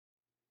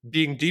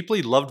Being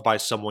deeply loved by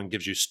someone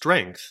gives you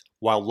strength,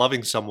 while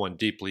loving someone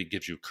deeply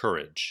gives you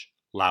courage.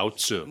 Lao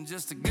Tzu. I'm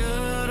just a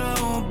good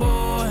old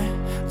boy,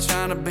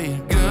 trying to be a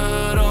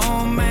good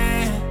old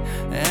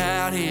man,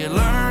 out here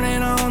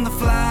learning on the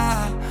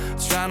fly,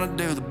 trying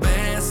to do the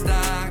best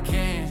I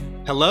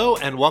can. Hello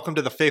and welcome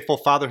to the Faithful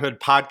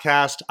Fatherhood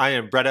Podcast. I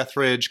am Brett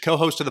Etheridge,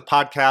 co-host of the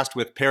podcast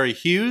with Perry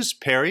Hughes.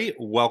 Perry,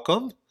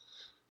 welcome.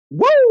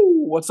 Woo!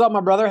 What's up, my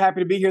brother?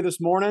 Happy to be here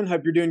this morning.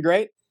 Hope you're doing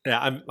great.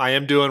 Yeah, I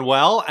am doing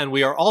well, and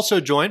we are also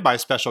joined by a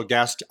special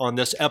guest on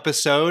this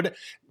episode,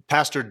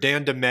 Pastor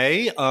Dan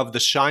DeMey of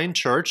the Shine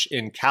Church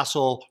in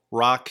Castle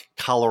Rock,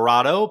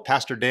 Colorado.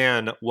 Pastor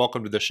Dan,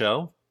 welcome to the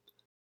show.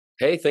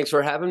 Hey, thanks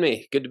for having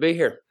me. Good to be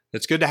here.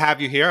 It's good to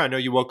have you here. I know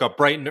you woke up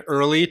bright and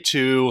early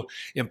to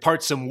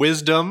impart some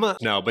wisdom,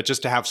 but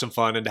just to have some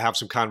fun and to have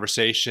some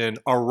conversation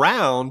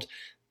around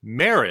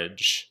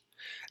marriage.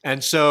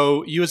 And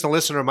so you as the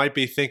listener might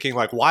be thinking,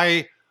 like,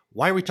 why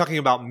are we talking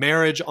about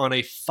marriage on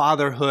a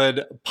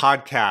fatherhood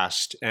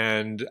podcast?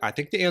 And I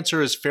think the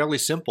answer is fairly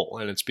simple,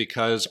 and it's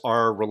because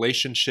our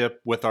relationship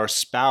with our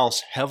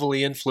spouse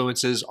heavily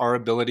influences our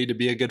ability to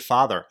be a good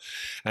father.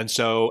 And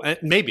so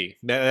maybe,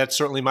 that's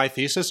certainly my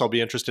thesis. I'll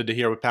be interested to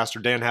hear what Pastor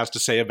Dan has to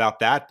say about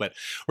that, but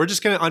we're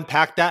just going to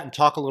unpack that and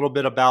talk a little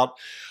bit about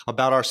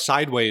our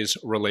sideways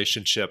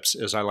relationships,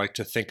 as I like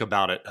to think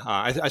about it.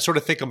 I sort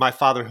of think of my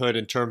fatherhood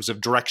in terms of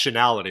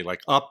directionality,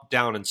 like up,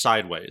 down, and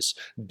sideways.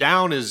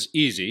 Down is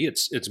easy.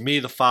 It's me,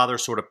 the father,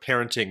 sort of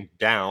parenting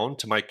down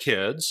to my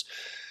kids.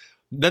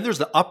 Then there's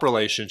the up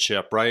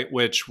relationship, right,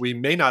 which we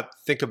may not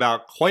think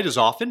about quite as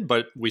often,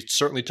 but we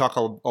certainly talk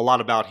a lot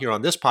about here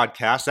on this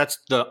podcast. That's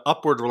the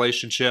upward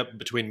relationship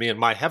between me and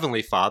my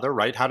Heavenly Father,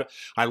 right? How do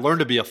I learn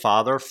to be a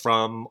father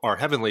from our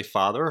Heavenly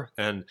Father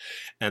and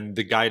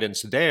the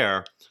guidance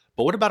there.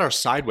 But what about our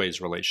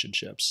sideways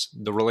relationships,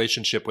 the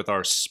relationship with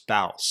our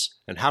spouse,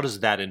 and how does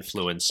that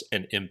influence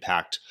and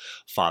impact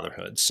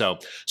fatherhood? So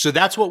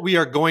that's what we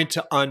are going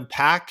to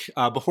unpack.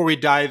 Before we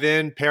dive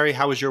in, Perry,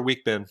 how has your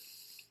week been?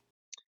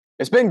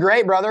 It's been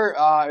great, brother.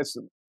 It's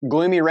a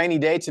gloomy, rainy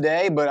day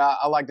today, but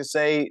I like to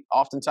say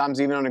oftentimes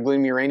even on a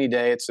gloomy, rainy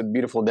day, it's a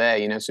beautiful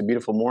day. You know, it's a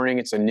beautiful morning.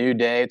 It's a new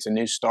day. It's a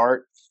new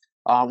start.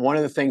 One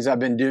of the things I've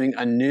been doing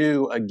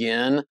anew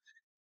again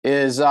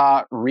is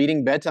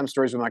reading bedtime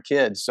stories with my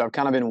kids. So I've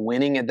kind of been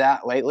winning at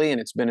that lately, and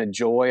it's been a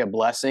joy, a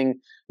blessing,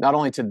 not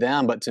only to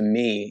them, but to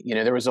me. You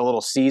know, there was a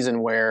little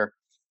season where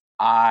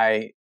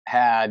I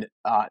had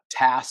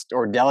tasked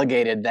or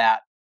delegated that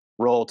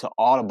role to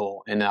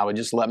Audible, and I would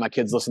just let my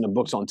kids listen to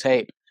books on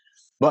tape.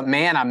 But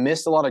man, I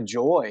missed a lot of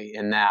joy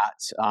in that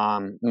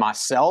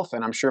myself,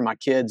 and I'm sure my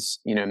kids,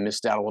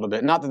 missed out a little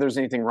bit. Not that there's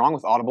anything wrong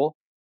with Audible,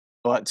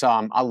 but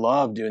I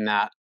love doing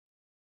that.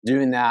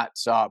 Doing that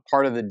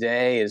part of the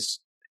day is,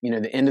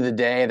 the end of the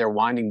day, they're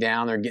winding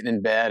down, they're getting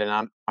in bed, and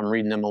I'm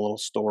reading them a little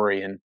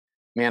story. And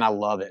man, I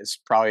love it. It's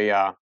probably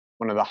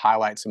one of the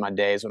highlights of my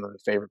days, one of the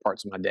favorite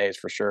parts of my days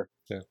for sure.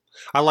 Yeah,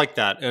 I like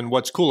that. And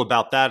what's cool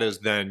about that is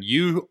then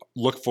you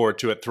look forward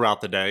to it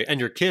throughout the day,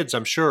 and your kids,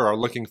 I'm sure, are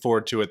looking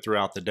forward to it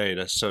throughout the day.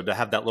 So to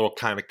have that little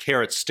kind of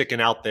carrot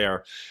sticking out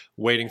there,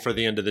 waiting for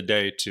the end of the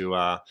day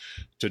to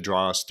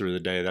draw us through the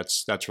day,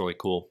 that's really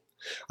cool.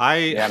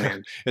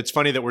 It's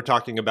funny that we're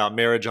talking about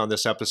marriage on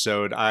this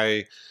episode.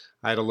 I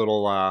had a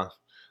little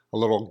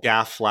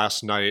gaffe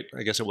last night.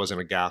 I guess it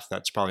wasn't a gaffe.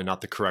 That's probably not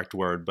the correct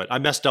word, but I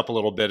messed up a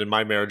little bit in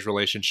my marriage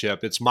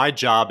relationship. It's my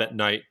job at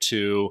night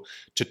to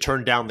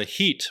turn down the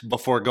heat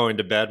before going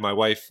to bed. My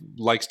wife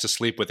likes to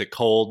sleep with it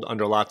cold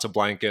under lots of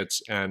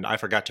blankets, and I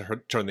forgot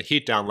to turn the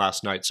heat down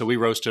last night. So we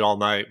roasted all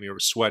night. We were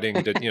sweating.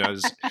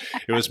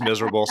 It was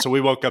miserable. So we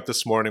woke up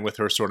this morning with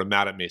her sort of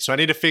mad at me. So I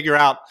need to figure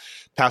out,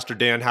 Pastor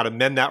Dan, how to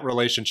mend that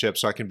relationship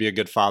so I can be a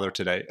good father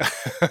today.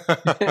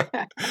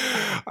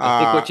 I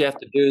think what you have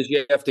to do is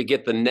you have to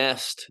get the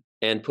Nest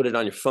and put it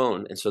on your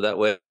phone. And so that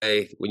way,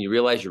 when you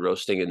realize you're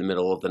roasting in the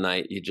middle of the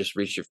night, you just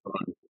reach your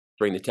phone,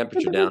 bring the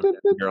temperature down, and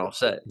you're all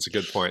set. That's a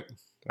good point.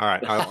 All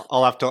right.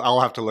 I'll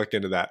have to look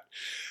into that.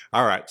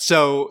 All right.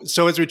 So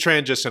as we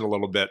transition a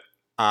little bit,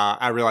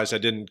 I realized I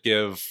didn't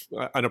give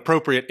an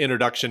appropriate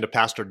introduction to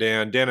Pastor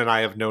Dan. Dan and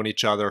I have known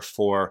each other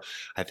for,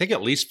 I think,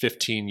 at least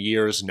 15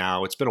 years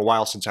now. It's been a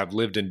while since I've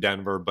lived in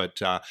Denver, but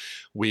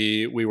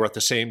we were at the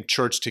same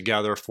church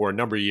together for a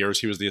number of years.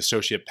 He was the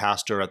associate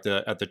pastor at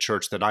the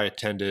church that I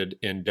attended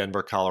in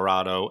Denver,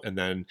 Colorado, and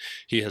then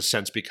he has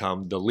since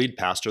become the lead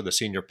pastor, the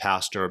senior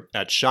pastor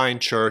at Shine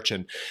Church.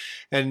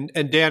 And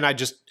Dan, I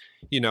just,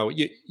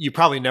 you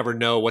probably never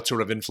know what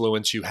sort of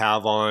influence you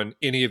have on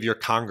any of your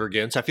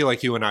congregants. I feel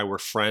like you and I were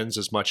friends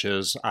as much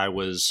as I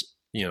was,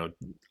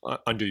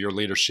 under your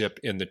leadership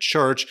in the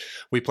church.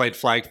 We played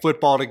flag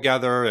football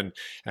together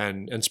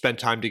and spent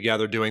time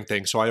together doing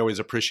things. So I always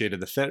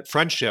appreciated the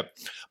friendship.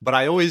 But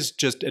I always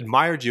just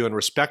admired you and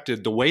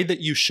respected the way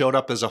that you showed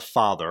up as a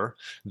father,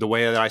 the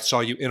way that I saw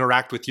you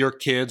interact with your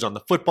kids on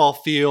the football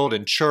field,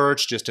 in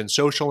church, just in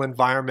social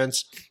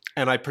environments.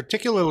 And I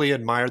particularly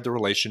admired the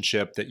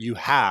relationship that you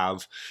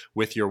have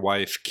with your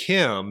wife,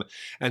 Kim.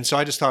 And so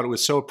I just thought it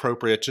was so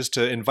appropriate just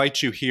to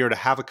invite you here to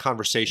have a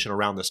conversation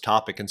around this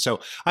topic. And so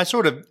I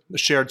sort of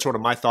shared sort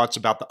of my thoughts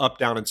about the up,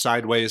 down, and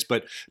sideways,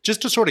 but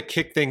just to sort of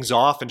kick things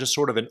off and just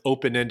sort of an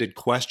open-ended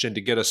question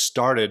to get us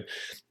started.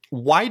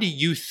 Why do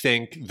you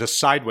think the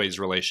sideways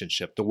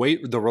relationship, the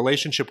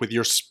relationship with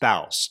your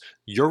spouse,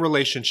 your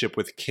relationship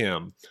with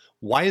Kim,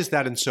 why is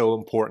that so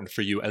important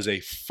for you as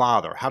a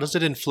father? How does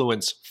it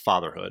influence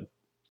fatherhood?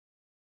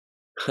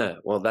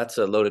 Well, that's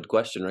a loaded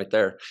question right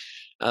there.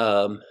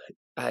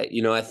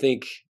 I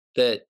think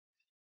that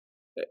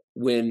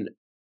when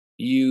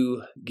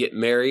you get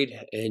married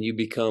and you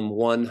become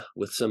one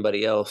with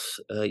somebody else,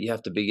 you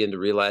have to begin to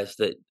realize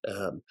that,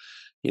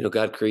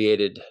 God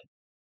created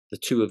the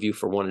two of you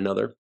for one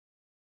another,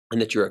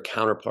 and that you're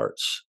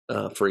counterparts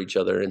for each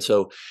other. And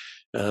so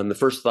the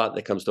first thought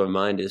that comes to my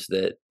mind is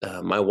that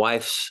my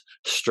wife's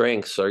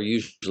strengths are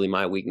usually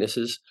my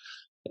weaknesses,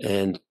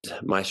 and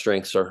my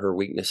strengths are her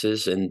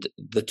weaknesses. And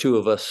the two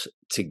of us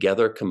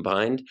together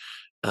combined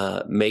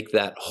make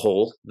that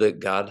whole that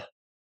God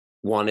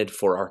wanted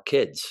for our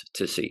kids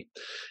to see.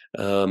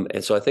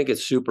 And so I think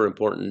it's super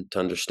important to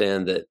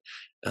understand that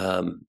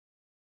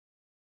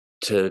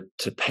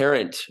to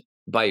parent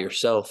by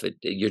yourself,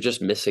 you're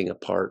just missing a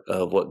part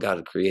of what God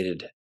had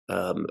created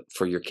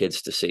for your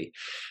kids to see.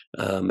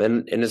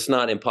 And it's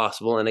not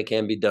impossible, and it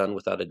can be done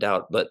without a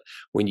doubt. But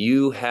when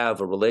you have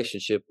a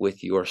relationship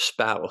with your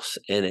spouse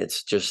and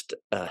it's just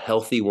a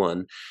healthy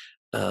one,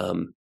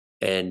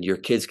 and your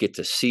kids get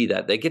to see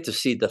that, they get to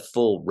see the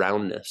full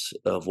roundness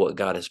of what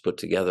God has put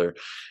together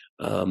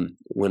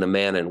when a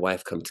man and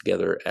wife come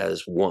together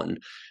as one.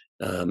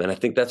 And I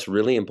think that's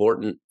really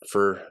important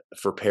for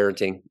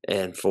parenting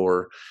and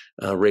for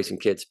raising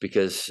kids,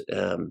 because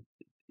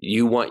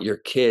you want your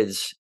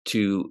kids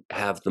to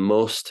have the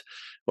most,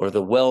 or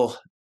the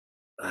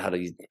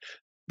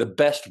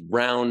best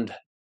round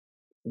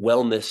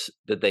wellness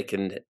that they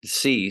can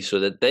see, so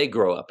that they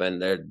grow up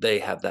and they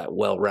have that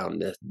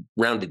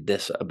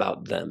roundedness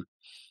about them.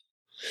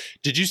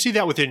 Did you see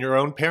that within your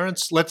own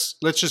parents? Let's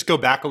just go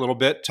back a little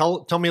bit.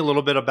 Tell me a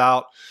little bit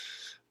about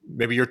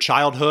maybe your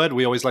childhood.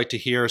 We always like to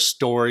hear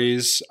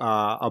stories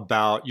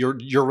about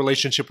your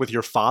relationship with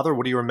your father.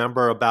 What do you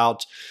remember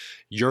about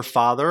your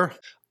father?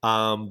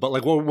 But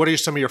like, what are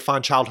some of your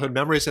fond childhood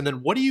memories? And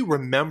then what do you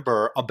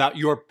remember about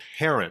your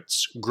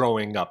parents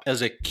growing up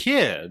as a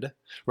kid,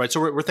 right? So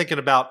we're thinking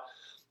about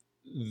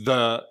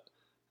the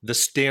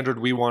standard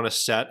we want to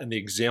set and the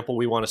example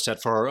we want to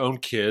set for our own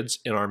kids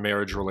in our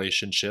marriage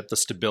relationship, the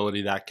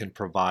stability that can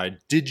provide.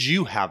 Did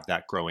you have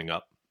that growing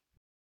up?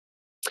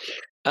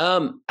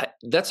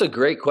 That's a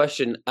great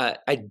question.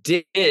 I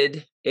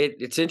did.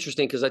 It's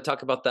interesting because I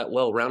talk about that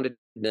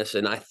well-roundedness,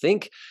 and I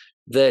think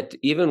that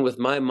even with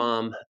my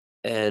mom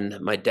and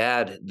my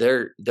dad,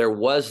 there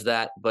was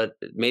that, but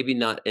maybe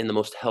not in the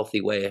most healthy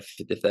way,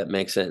 if that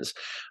makes sense.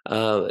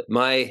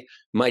 My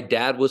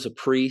dad was a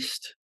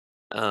priest,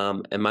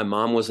 and my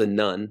mom was a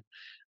nun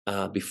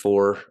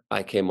before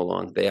I came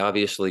along. They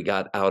obviously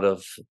got out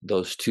of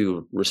those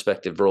two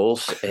respective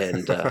roles,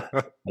 and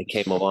I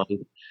came along.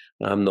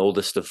 I'm the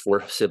oldest of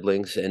four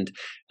siblings, and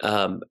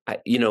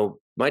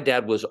my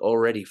dad was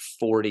already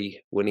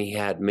 40 when he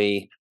had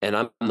me, and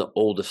I'm the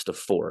oldest of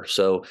four.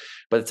 So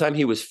by the time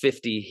he was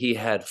 50, he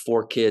had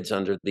four kids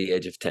under the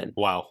age of 10.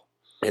 Wow.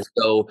 And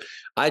so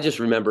I just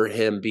remember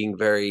him being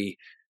very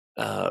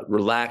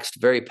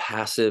relaxed, very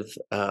passive.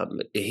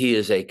 He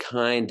is a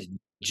kind,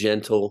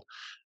 gentle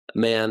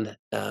man,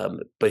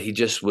 but he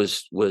just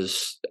was.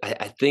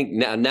 I think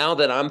now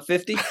that I'm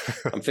 50,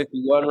 I'm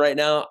 51 right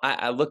now.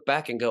 I look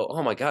back and go,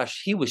 oh my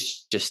gosh, he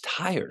was just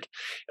tired.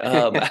 He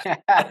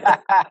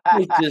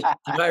was just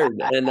tired.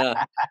 And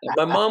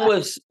my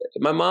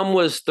mom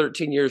was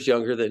 13 years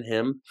younger than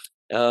him,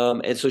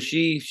 and so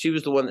she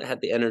was the one that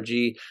had the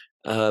energy.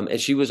 And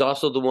she was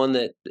also the one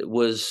that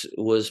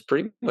was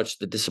pretty much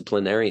the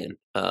disciplinarian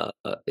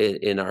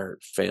in our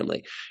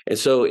family. And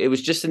so it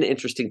was just an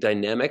interesting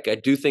dynamic. I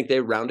do think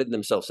they rounded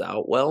themselves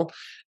out well.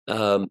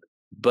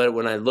 But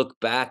when I look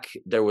back,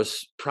 there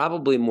was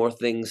probably more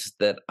things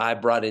that I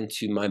brought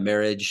into my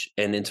marriage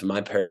and into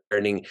my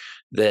parenting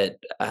that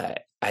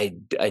I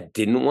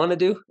didn't want to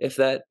do, if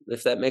that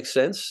makes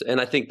sense.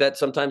 And I think that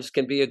sometimes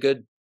can be a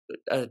good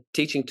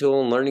teaching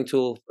tool and learning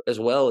tool as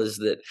well, is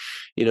that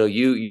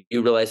you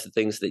realize the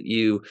things that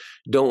you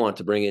don't want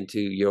to bring into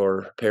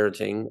your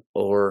parenting,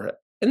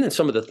 and then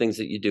some of the things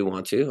that you do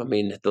want to. I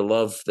mean, the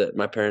love that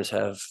my parents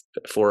have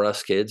for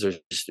us kids are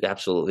just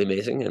absolutely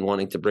amazing, and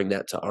wanting to bring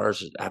that to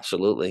ours is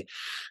absolutely.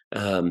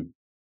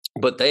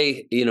 But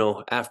they,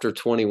 after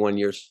 21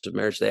 years of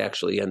marriage, they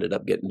actually ended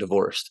up getting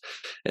divorced,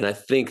 and I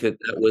think that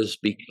was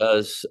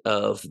because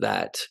of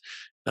that.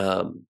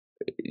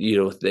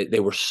 They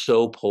were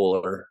so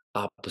polar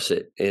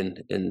opposite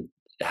in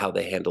how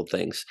they handled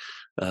things.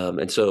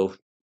 And so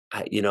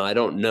I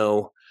don't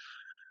know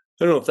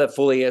if that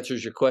fully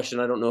answers your question.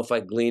 I don't know if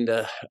I gleaned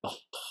a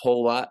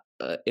whole lot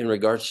in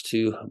regards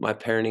to my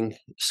parenting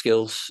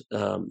skills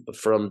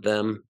from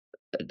them.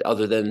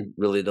 other than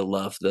really the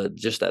love,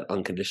 just that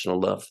unconditional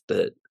love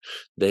that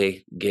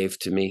they gave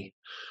to me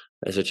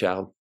as a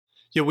child.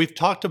 Yeah, we've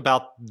talked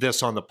about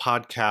this on the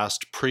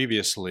podcast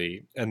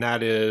previously, and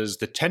that is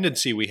the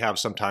tendency we have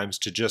sometimes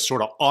to just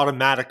sort of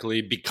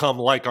automatically become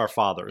like our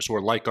fathers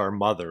or like our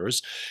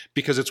mothers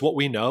because it's what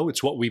we know,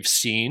 it's what we've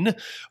seen.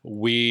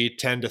 We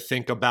tend to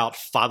think about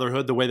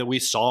fatherhood the way that we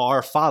saw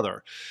our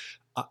father.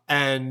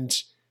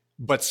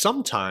 But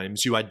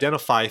sometimes you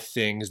identify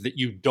things that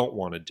you don't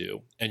want to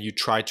do and you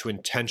try to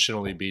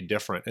intentionally be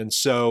different. And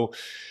so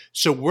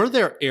were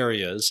there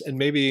areas, and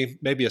maybe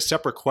a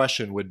separate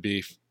question would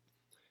be,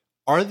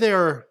 are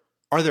there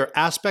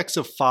aspects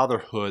of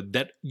fatherhood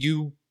that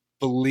you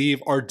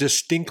believe are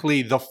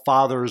distinctly the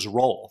father's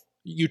role?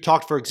 You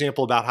talked, for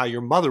example, about how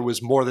your mother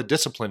was more the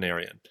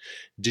disciplinarian.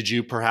 Did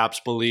you perhaps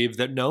believe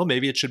that, no,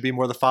 maybe it should be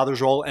more the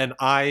father's role, and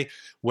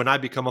when I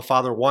become a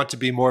father, want to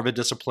be more of a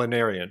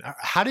disciplinarian?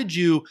 How did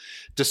you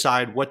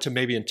decide what to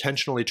maybe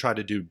intentionally try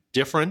to do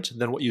different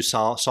than what you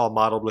saw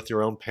modeled with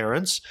your own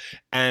parents?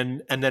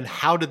 And then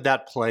how did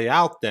that play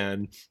out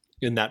then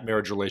in that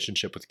marriage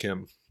relationship with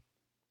Kim?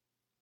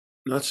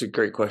 That's a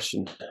great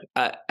question.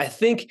 I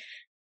think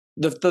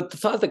the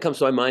thought that comes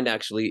to my mind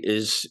actually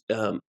is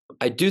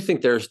I do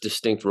think there's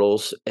distinct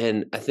roles,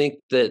 and I think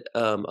that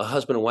a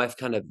husband and wife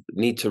kind of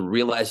need to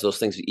realize those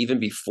things even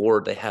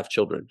before they have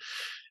children,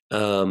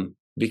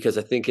 because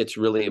I think it's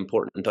really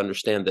important to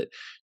understand that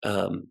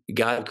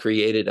God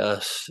created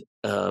us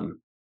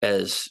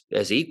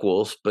as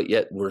equals, but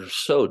yet we're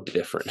so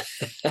different.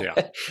 Yeah.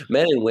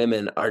 Men and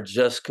women are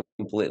just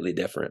completely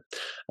different.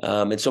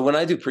 And so when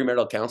I do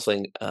premarital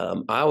counseling, I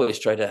always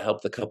try to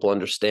help the couple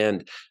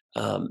understand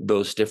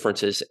those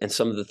differences and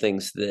some of the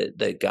things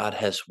that God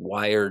has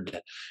wired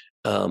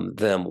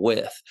them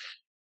with.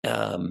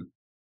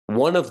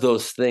 One of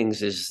those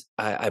things is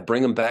I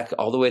bring them back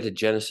all the way to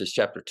Genesis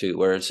chapter 2,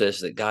 where it says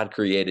that God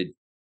created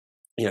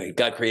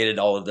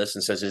all of this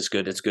and says, it's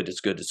good, it's good, it's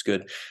good, it's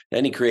good.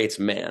 Then he creates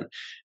man.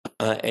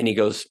 And he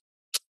goes,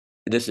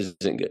 this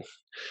isn't good.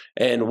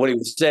 And what he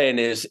was saying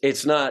is,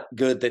 it's not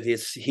good that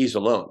he's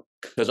alone,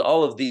 because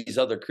all of these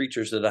other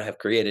creatures that I have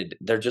created,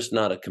 they're just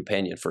not a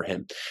companion for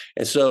him.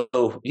 And so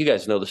you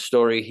guys know the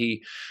story.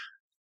 He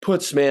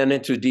puts man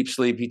into a deep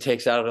sleep. He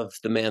takes out of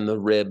the man the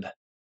rib,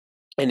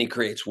 and he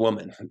creates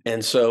woman.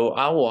 And so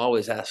I will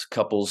always ask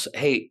couples,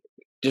 hey,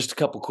 just a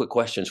couple quick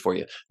questions for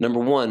you. Number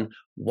one,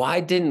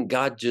 why didn't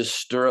God just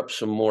stir up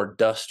some more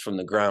dust from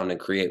the ground and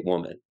create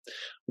woman?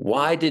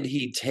 Why did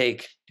he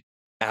take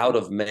out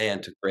of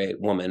man to create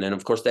woman? And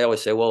of course, they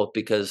always say, well,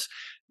 because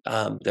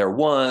they're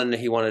one.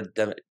 He wanted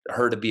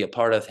her to be a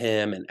part of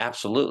him, and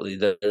absolutely,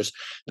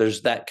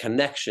 there's that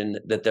connection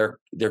that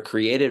they're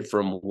created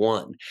from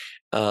one,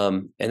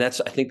 and I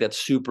think that's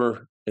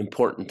super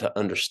important to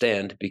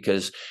understand,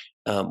 because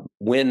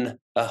when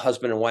a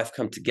husband and wife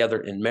come together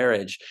in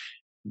marriage,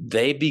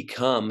 they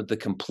become the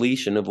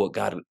completion of what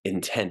God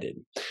intended.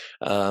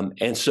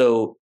 And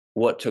so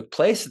what took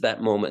place at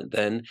that moment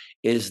then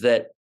is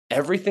that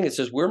everything, it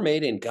says we're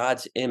made in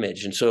God's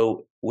image. And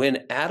so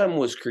when Adam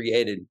was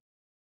created,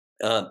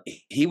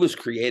 he was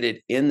created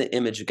in the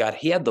image of God.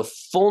 He had the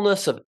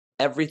fullness of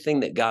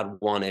everything that God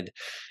wanted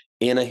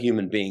in a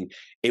human being.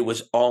 It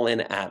was all in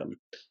Adam.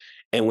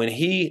 And when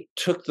he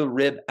took the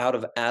rib out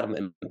of Adam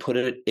and put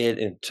it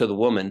into the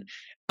woman,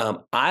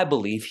 I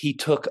believe he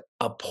took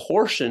a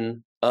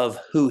portion of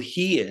who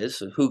he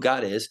is, who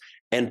God is,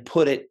 and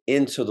put it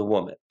into the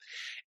woman.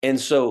 And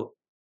so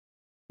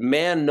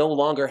man no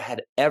longer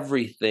had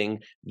everything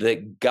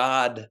that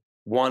God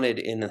wanted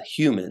in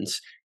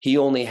humans. He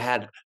only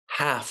had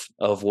half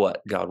of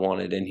what God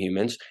wanted in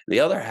humans.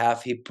 The other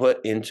half he put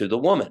into the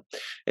woman.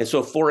 And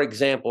so, for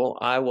example,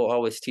 I will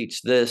always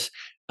teach this.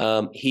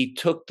 He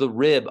took the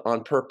rib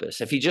on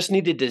purpose. If he just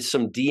needed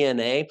some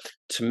DNA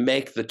to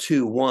make the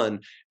two one,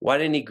 why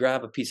didn't he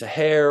grab a piece of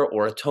hair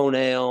or a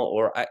toenail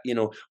or,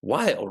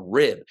 why a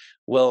rib?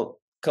 Well,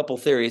 a couple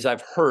theories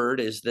I've heard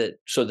is that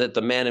so that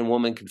the man and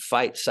woman can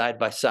fight side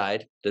by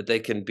side, that they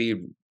can be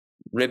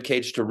rib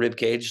cage to rib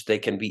cage, they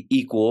can be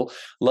equal.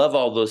 Love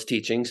all those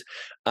teachings.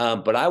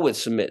 But I would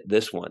submit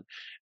this one.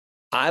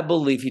 I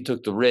believe he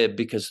took the rib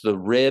because the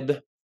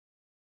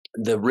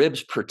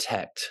ribs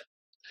protect.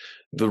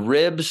 The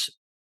ribs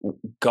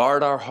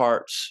guard our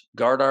hearts,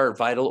 guard our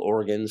vital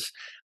organs,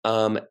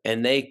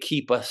 and they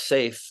keep us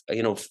safe.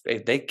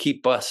 They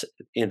keep us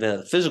in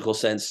a physical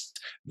sense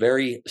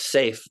very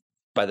safe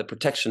by the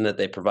protection that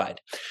they provide.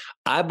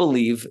 I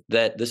believe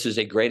that this is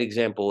a great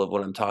example of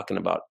what I'm talking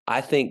about.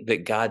 I think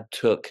that God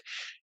took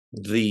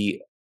the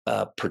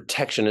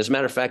protection. As a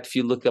matter of fact, if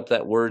you look up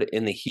that word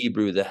in the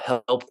Hebrew, the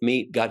help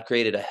meet, God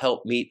created a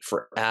help meet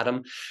for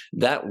Adam.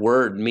 That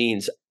word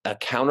means a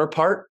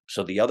counterpart,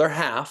 so the other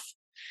half,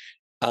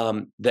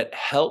 that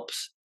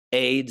helps,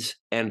 aids,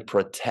 and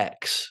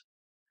protects.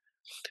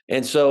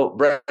 And so,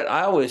 Brett,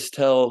 I always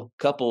tell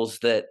couples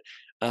that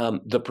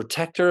the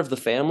protector of the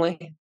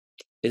family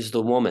is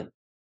the woman.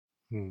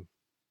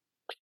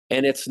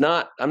 And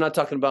I'm not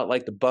talking about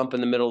like the bump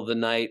in the middle of the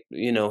night,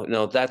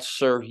 no, that's,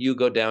 sir, you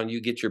go down,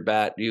 you get your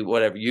bat, you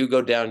whatever, you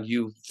go down,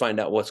 you find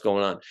out what's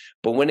going on.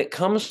 But when it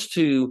comes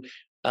to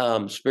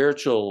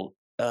spiritual,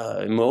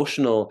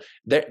 emotional,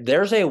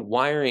 there's a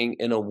wiring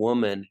in a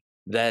woman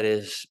that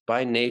is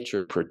by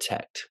nature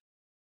protect.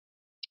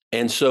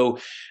 And so,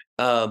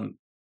 um,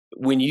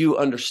 when you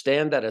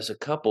understand that as a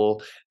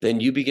couple, then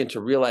you begin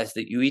to realize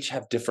that you each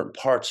have different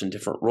parts and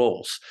different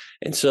roles.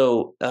 And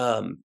so,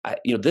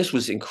 this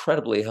was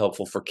incredibly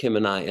helpful for Kim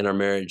and I in our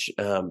marriage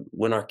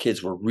when our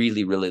kids were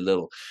really, really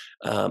little.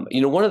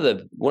 One of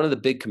the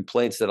big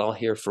complaints that I'll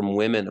hear from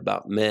women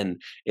about men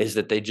is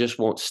that they just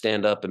won't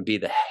stand up and be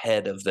the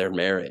head of their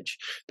marriage.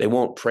 They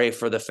won't pray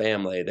for the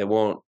family. They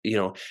won't,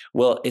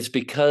 well, it's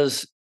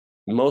because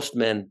most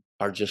men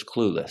are just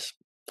clueless.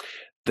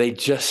 They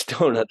just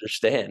don't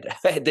understand.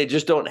 They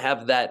just don't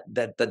have that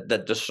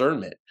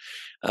discernment.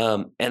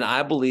 And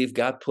I believe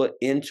God put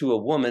into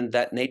a woman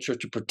that nature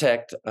to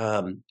protect.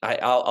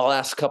 I'll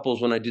ask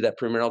couples when I do that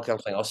premarital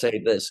counseling, I'll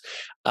say this,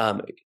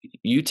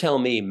 you tell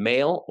me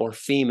male or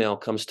female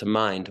comes to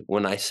mind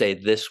when I say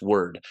this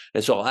word.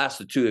 And so I'll ask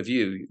the two of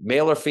you,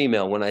 male or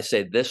female, when I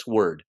say this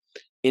word,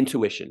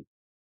 intuition.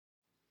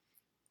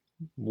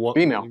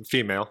 Female.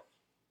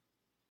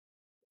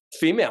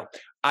 Female.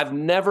 I've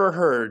never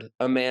heard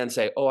a man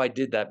say, "Oh, I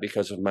did that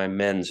because of my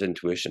men's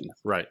intuition."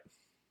 Right.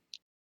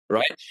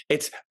 Right?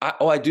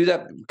 I do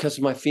that because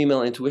of my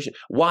female intuition.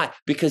 Why?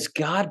 Because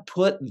God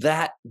put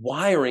that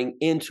wiring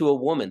into a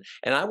woman.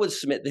 And I would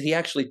submit that he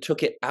actually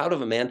took it out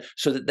of a man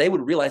so that they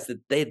would realize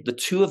that the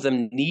two of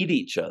them need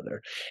each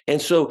other.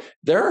 And so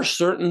there are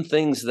certain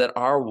things that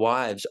our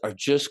wives are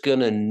just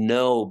going to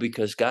know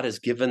because God has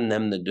given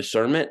them the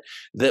discernment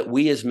that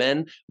we as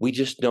men, we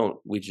just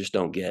don't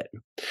get.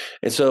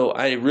 And so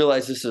I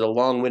realize this is a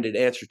long-winded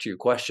answer to your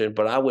question,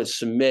 but I would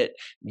submit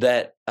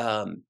that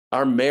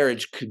our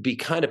marriage could be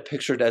kind of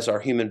pictured as our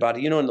human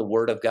body. In the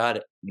Word of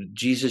God,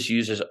 Jesus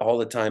uses all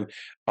the time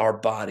our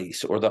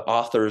bodies, or the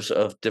authors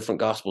of different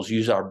Gospels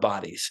use our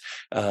bodies.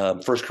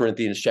 1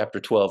 Corinthians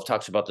chapter 12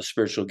 talks about the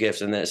spiritual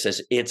gifts, and then it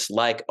says it's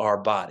like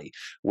our body,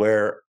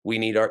 where we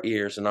need our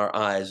ears and our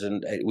eyes,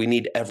 and we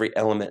need every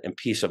element and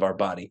piece of our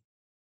body.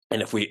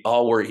 And if we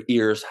all were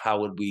ears, how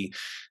would we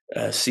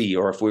see?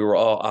 Or if we were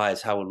all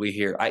eyes, how would we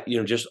hear?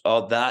 Just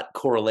all that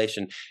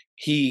correlation.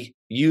 He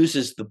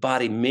uses the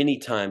body many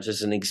times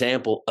as an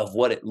example of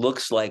what it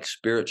looks like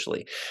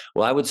spiritually.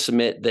 Well, I would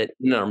submit that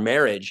in our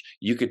marriage,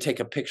 you could take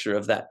a picture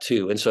of that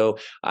too. And so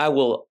I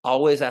will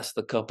always ask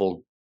the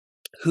couple,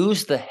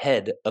 who's the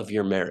head of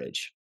your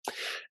marriage?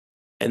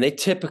 And they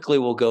typically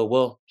will go,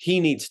 well, he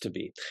needs to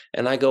be.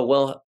 And I go,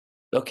 well,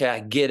 okay, I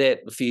get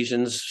it.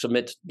 Ephesians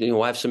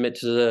wife submit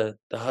to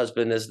the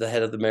husband as the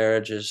head of the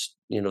marriage, as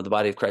the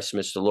body of Christ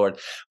submits to the Lord.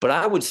 But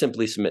I would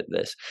simply submit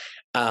this.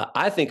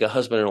 I think a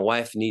husband and a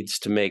wife needs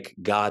to make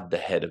God the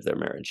head of their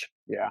marriage.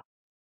 Yeah.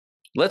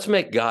 Let's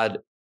make God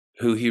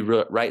who he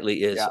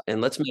rightly is, and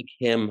let's make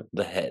him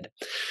the head.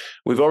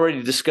 We've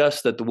already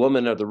discussed that the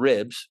woman are the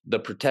ribs, the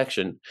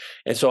protection.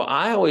 And so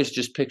I always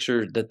just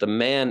picture that the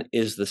man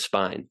is the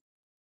spine.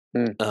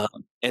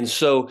 And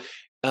so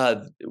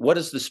what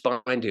does the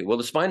spine do? Well,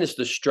 the spine is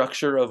the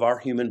structure of our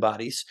human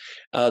bodies.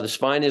 The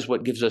spine is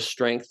what gives us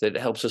strength. It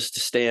helps us to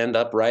stand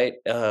upright.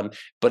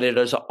 But it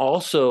is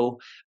also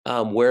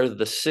where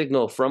the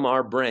signal from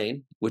our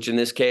brain, which in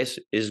this case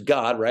is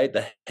God, right?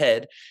 The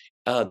head,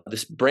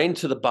 this brain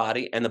to the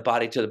body and the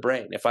body to the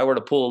brain. If I were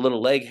to pull a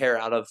little leg hair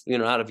out of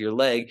your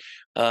leg,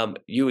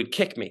 you would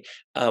kick me.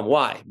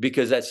 Why?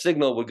 Because that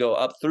signal would go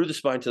up through the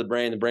spine to the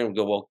brain. The brain would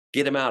go, well,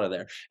 get him out of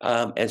there.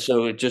 And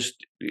so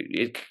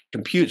it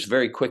computes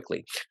very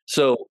quickly.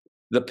 So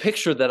the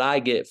picture that I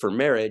get for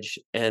marriage,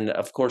 and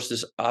of course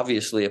this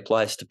obviously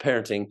applies to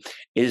parenting,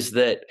 is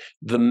that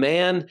the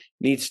man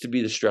needs to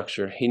be the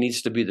structure. He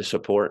needs to be the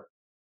support.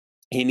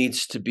 He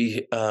needs to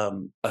be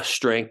a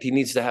strength. He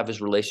needs to have his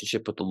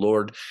relationship with the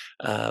Lord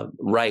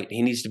right.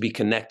 He needs to be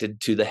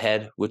connected to the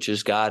head, which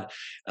is God.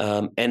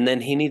 And then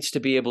he needs to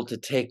be able to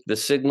take the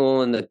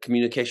signal and the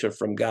communication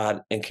from God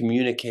and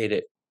communicate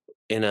it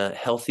in a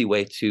healthy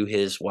way to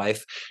his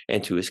wife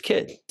and to his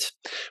kids.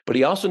 But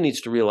he also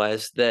needs to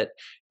realize that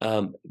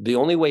the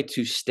only way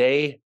to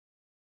stay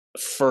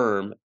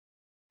firm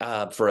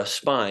for a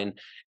spine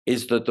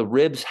is that the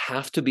ribs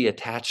have to be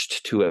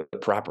attached to it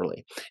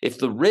properly. If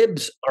the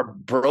ribs are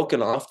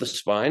broken off the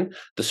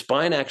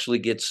spine actually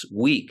gets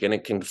weak and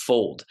it can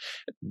fold.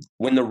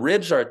 When the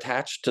ribs are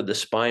attached to the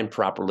spine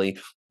properly,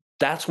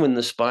 that's when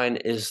the spine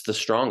is the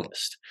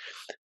strongest.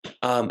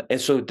 And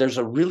so there's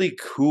a really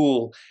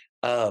cool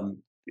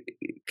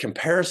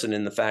comparison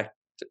in the fact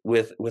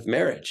with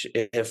marriage.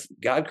 If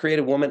God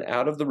created woman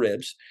out of the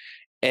ribs,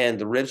 and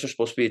the ribs are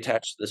supposed to be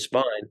attached to the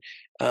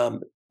spine,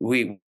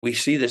 we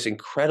see this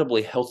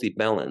incredibly healthy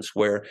balance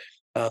where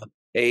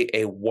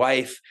a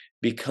wife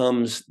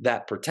becomes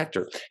that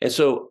protector. And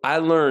so I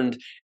learned,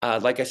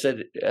 like I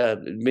said,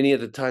 many of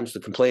the times the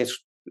complaints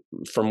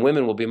from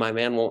women will be, my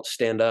man won't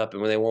stand up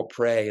and when they won't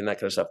pray and that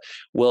kind of stuff.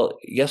 Well,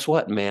 guess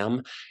what,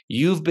 ma'am?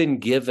 You've been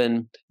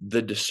given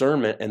the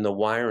discernment and the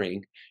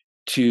wiring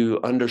to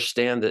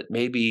understand that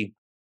maybe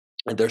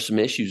there's some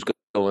issues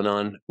going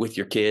on with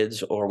your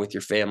kids or with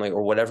your family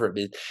or whatever it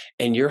is,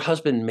 and your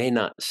husband may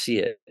not see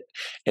it.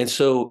 And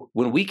so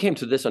when we came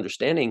to this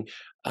understanding,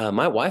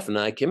 my wife and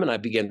I, Kim and I,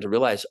 began to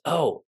realize,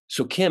 oh,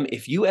 so Kim,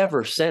 if you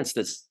ever sense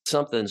that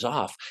something's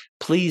off,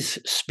 please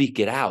speak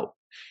it out.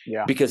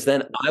 Yeah. Because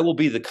then I will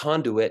be the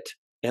conduit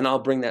and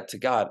I'll bring that to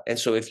God. And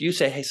so if you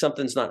say, hey,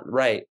 something's not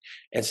right,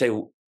 and say,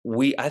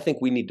 I think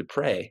we need to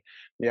pray,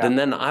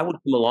 then I would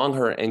come along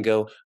her and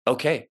go,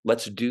 okay,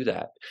 let's do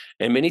that.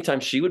 And many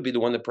times she would be the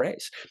one that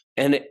prays.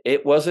 And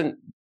it wasn't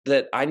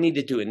that I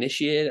needed to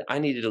initiate it, I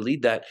needed to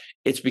lead that.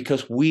 It's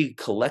because we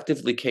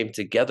collectively came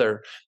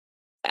together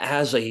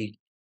as a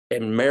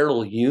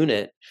marital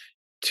unit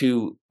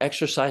to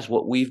exercise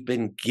what we've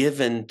been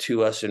given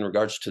to us in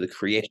regards to the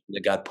creation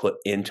that God put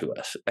into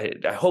us.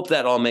 I hope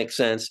that all makes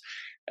sense.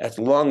 That's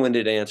a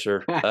long-winded answer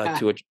to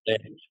what you're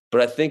saying.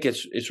 But I think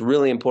it's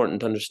really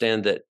important to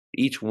understand that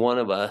each one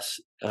of us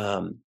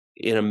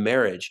in a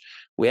marriage,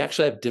 we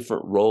actually have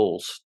different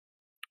roles.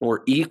 We're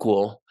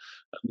equal.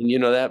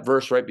 That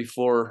verse right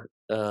before,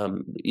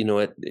 in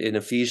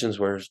Ephesians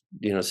where,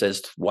 it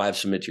says, wives,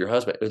 submit to your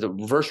husband. The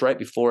verse right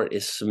before it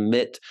is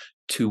submit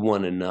to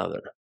one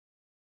another.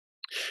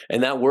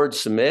 And that word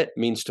submit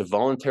means to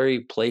voluntarily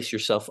place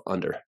yourself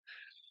under.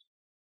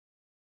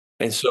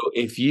 And so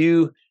if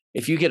you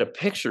get a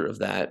picture of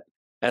that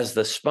as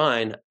the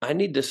spine, I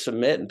need to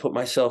submit and put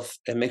myself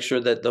and make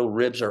sure that the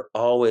ribs are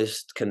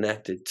always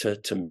connected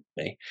to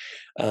me.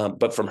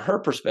 But from her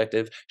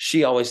perspective,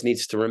 she always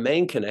needs to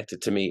remain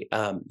connected to me.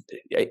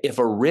 If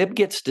a rib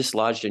gets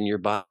dislodged in your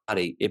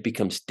body, it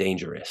becomes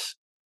dangerous.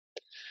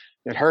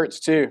 It hurts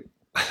too.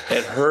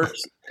 It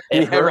hurts.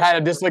 You ever had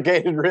a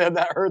dislocated rib?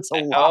 That hurts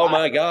a lot. Oh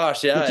my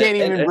gosh. Yeah. You can't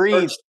even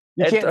breathe.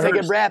 You can't take a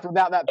hurts. breath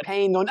without that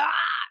pain going, ah!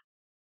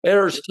 It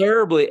hurts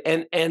terribly,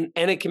 and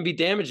it can be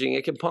damaging.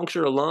 It can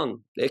puncture a lung.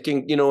 It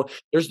can,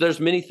 there's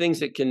many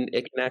things it can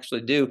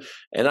actually do.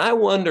 And I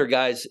wonder,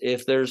 guys,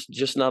 if there's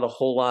just not a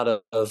whole lot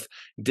of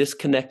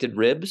disconnected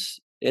ribs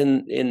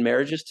in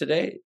marriages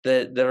today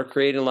that are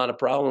creating a lot of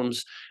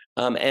problems.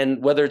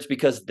 And whether it's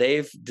because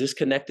they've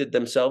disconnected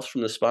themselves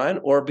from the spine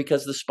or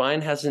because the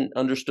spine hasn't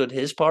understood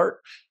his part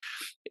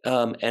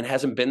and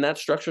hasn't been that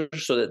structure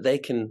so that they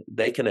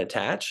can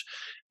attach.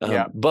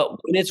 But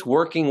when it's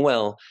working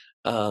well,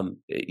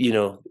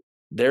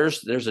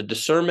 there's a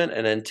discernment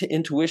and an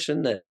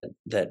intuition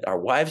that our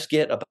wives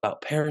get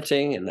about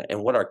parenting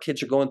and what our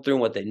kids are going through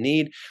and what they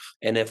need.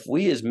 And if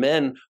we as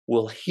men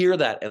will hear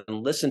that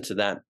and listen to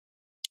that,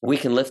 we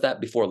can lift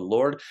that before the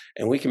Lord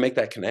and we can make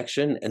that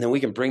connection, and then we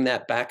can bring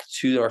that back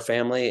to our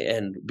family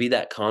and be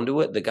that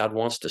conduit that God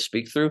wants to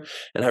speak through.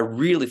 And I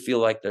really feel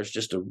like there's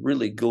just a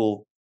really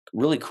cool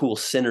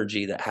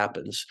synergy that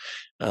happens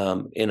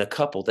in a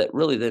couple that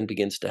really then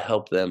begins to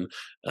help them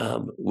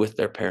with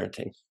their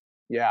parenting.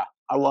 Yeah,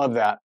 I love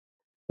that.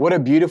 What a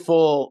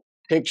beautiful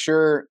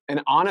picture.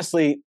 And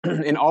honestly,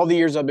 in all the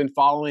years I've been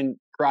following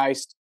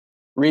Christ,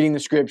 reading the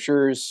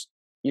scriptures,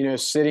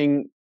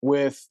 sitting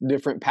with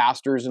different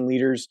pastors and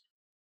leaders,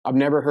 I've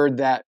never heard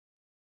that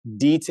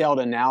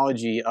detailed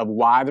analogy of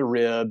why the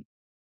rib,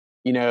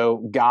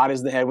 God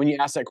is the head. When you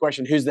ask that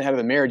question, who's the head of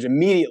the marriage?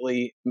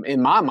 Immediately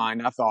in my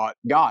mind, I thought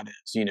God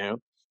is,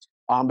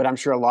 but I'm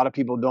sure a lot of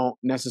people don't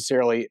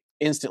necessarily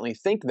instantly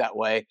think that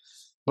way.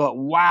 But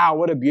wow,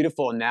 what a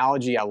beautiful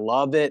analogy. I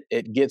love it.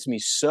 It gets me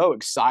so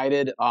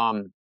excited.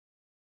 I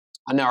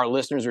know our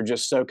listeners are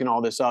just soaking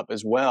all this up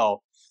as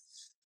well.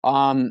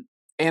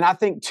 And I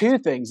think two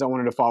things I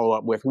wanted to follow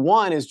up with.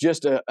 One is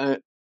just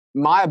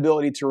my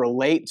ability to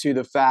relate to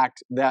the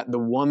fact that the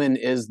woman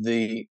is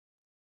the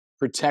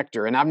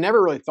protector. And I've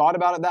never really thought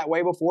about it that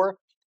way before,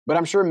 but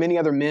I'm sure many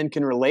other men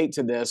can relate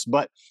to this.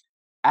 But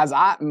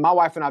my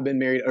wife and I have been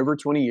married over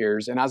 20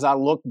 years. And as I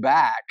look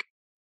back,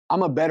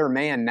 I'm a better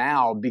man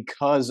now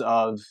because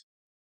of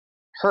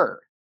her.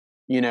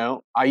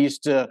 I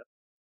used to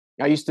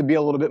be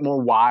a little bit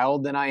more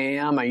wild than I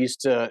am. I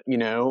used to,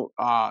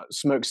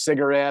 smoke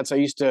cigarettes. I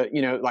used to,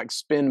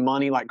 spend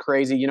money like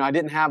crazy. I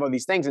didn't have all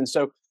these things. And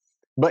so,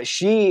 but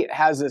she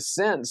has a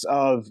sense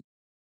of,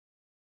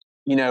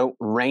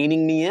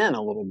 reining me in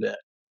a little bit,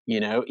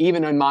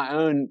 even in my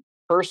own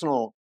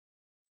personal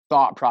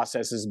thought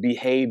processes,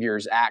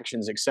 behaviors,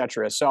 actions,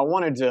 etc. So I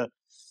wanted to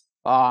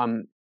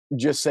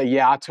just say,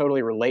 yeah, I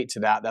totally relate to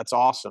that. That's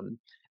awesome.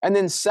 And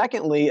then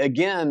secondly,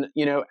 again,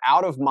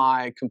 out of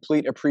my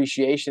complete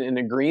appreciation and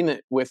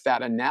agreement with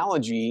that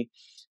analogy,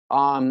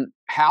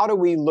 how do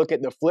we look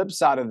at the flip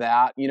side of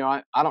that?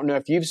 I don't know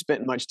if you've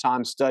spent much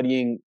time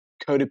studying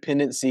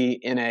codependency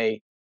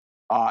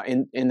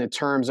in the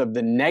terms of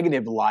the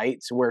negative light,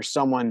 where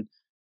someone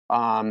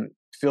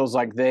feels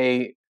like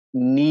they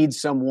need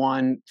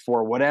someone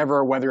for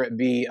whatever, whether it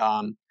be,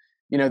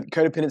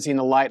 codependency in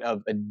the light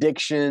of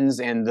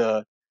addictions and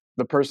the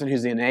person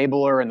who's the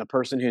enabler and the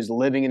person who's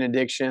living in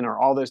addiction, or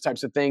all those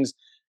types of things,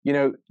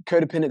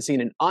 codependency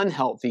in an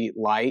unhealthy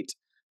light.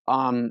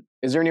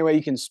 Is there any way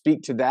you can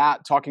speak to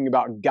that, talking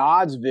about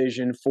God's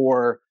vision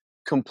for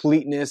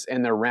completeness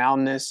and the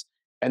roundness,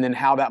 and then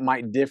how that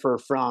might differ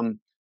from,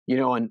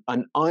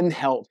 an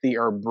unhealthy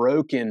or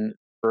broken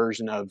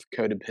version of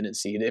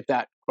codependency, if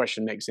that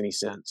question makes any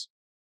sense?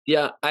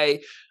 Yeah,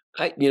 I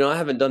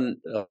haven't done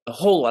a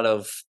whole lot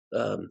of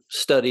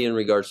study in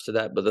regards to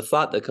that, but the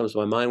thought that comes to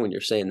my mind when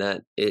you're saying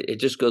that, it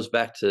just goes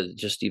back to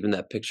just even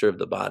that picture of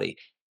the body.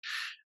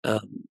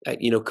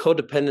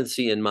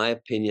 Codependency, in my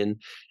opinion,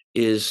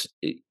 is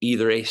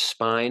either a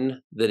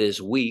spine that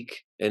is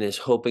weak and is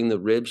hoping the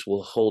ribs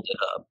will hold it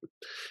up,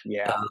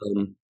 Yeah,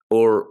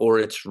 or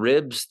it's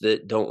ribs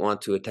that don't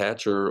want to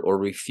attach or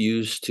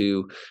refuse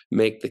to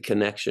make the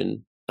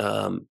connection,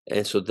 and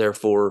so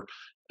therefore,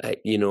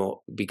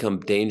 become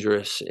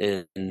dangerous.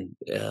 And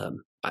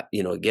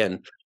again,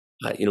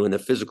 in the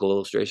physical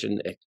illustration,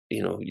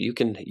 you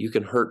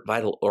can hurt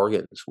vital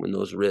organs when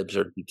those ribs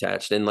are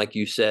detached, and like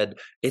you said,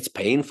 it's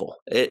painful.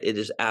 It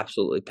is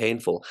absolutely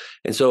painful,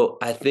 and so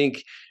I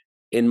think,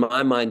 in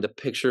my mind, the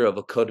picture of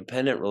a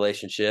codependent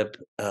relationship,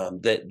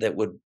 that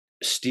would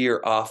steer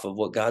off of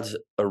what God's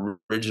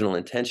original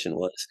intention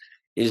was,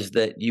 is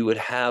that you would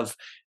have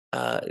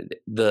uh,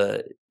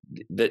 the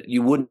that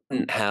you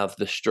wouldn't have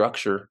the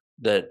structure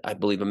that I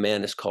believe a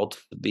man is called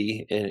to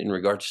be in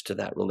regards to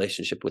that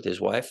relationship with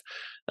his wife,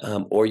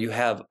 or you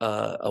have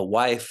a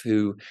wife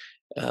who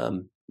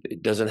um,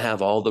 doesn't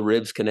have all the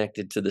ribs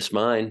connected to the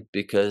spine,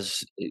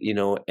 because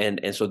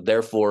and so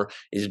therefore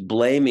is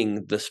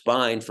blaming the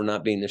spine for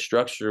not being the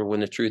structure, when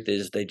the truth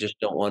is they just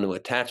don't want to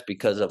attach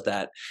because of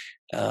that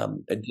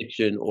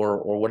addiction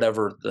or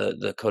whatever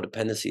the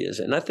codependency is.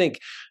 And I think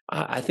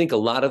a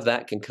lot of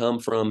that can come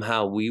from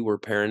how we were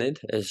parented,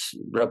 as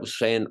Brett was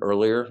saying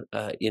earlier.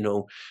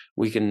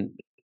 We can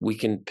we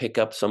can pick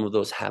up some of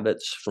those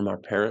habits from our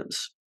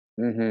parents,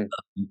 hmm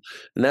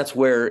and that's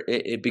where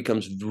it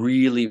becomes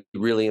really,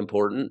 really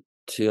important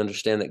to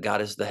understand that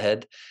God is the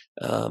head,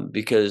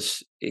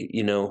 because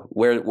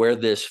where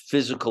this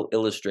physical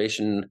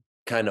illustration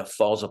kind of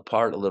falls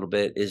apart a little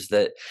bit is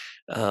that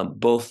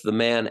both the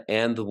man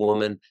and the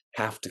woman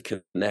have to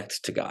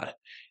connect to God.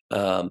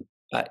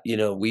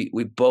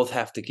 We both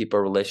have to keep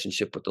our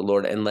relationship with the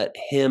Lord and let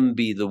Him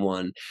be the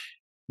one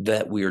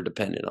that we are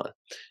dependent on.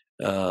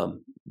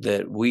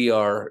 That we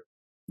are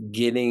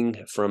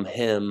getting from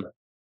Him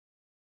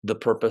the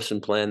purpose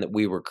and plan that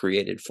we were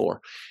created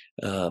for.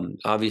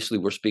 Obviously,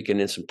 we're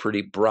speaking in some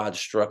pretty broad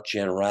struck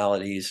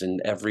generalities,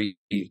 and every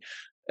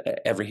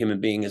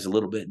human being is a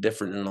little bit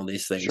different in all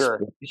these things.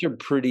 Sure. But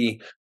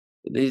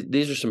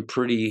these are some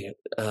pretty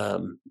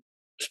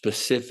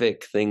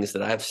specific things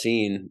that I've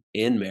seen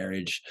in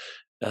marriage,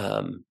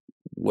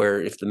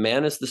 where if the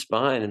man is the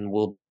spine and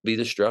will be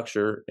the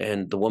structure,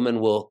 and the woman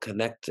will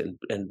connect and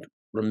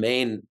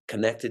remain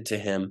connected to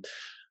him,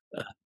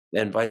 uh,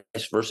 and vice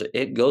versa,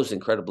 it goes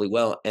incredibly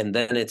well. And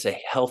then it's a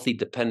healthy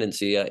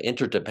dependency,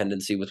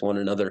 interdependency with one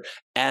another,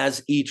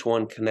 as each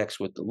one connects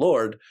with the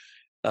Lord.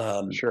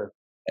 Um, Sure.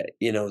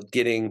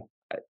 Getting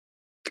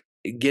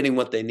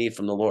what they need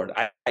from the Lord.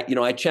 I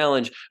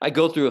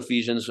go through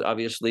Ephesians,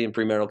 obviously, in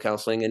premarital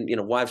counseling, and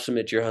wives,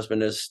 submit to your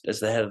husband as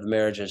the head of the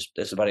marriage, as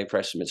the body of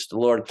Christ submits to the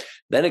Lord.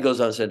 Then it goes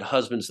on and said,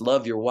 husbands,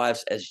 love your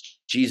wives as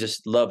Jesus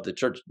loved the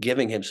church,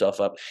 giving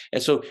himself up.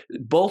 And so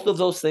both of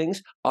those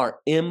things are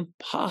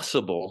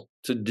impossible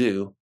to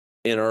do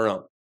in our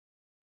own.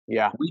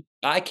 Yeah.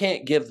 I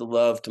can't give the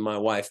love to my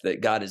wife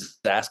that God is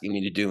asking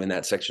me to do in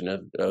that section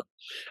of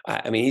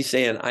I mean, he's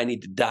saying I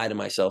need to die to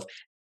myself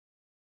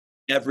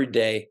every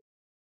day,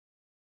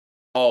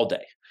 all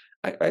day.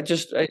 I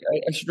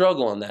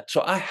struggle on that.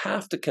 So I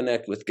have to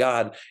connect with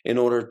God in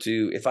order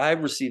to, if I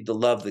receive the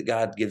love that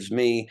God gives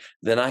me,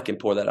 then I can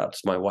pour that out to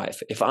my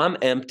wife. If I'm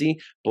empty,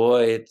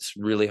 boy, it's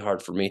really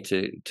hard for me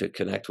to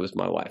connect with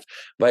my wife.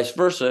 Vice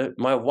versa,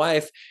 my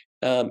wife,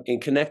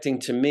 in connecting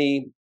to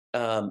me,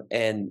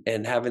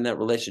 and having that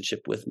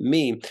relationship with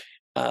me,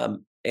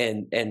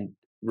 and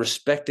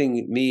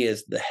respecting me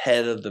as the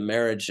head of the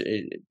marriage,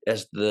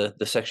 as the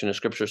section of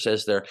scripture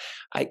says there,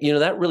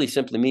 that really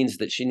simply means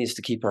that she needs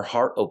to keep her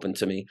heart open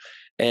to me.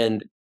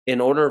 And in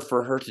order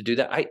for her to do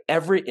that,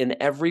 in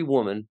every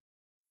woman,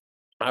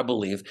 I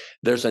believe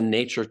there's a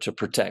nature to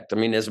protect. I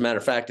mean, as a matter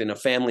of fact, in a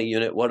family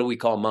unit, what do we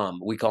call mom?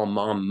 We call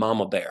mom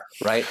Mama Bear,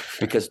 right?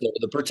 Because they're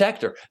the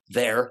protector.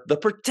 They're the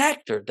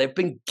protector. They've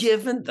been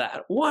given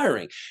that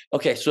wiring.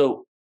 Okay,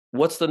 so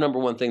what's the number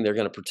one thing they're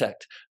going to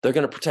protect? They're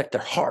going to protect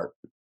their heart.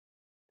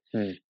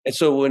 Hmm. And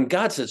so when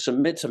God said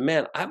submit to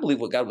man, I believe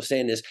what God was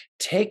saying is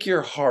take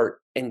your heart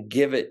and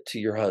give it to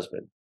your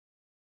husband.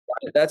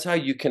 That's how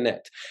you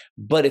connect.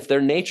 But if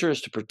their nature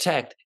is to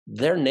protect,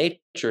 their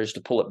nature is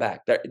to pull it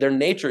back. Their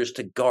nature is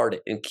to guard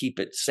it and keep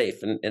it safe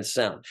and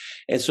sound.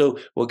 And so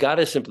what God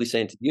is simply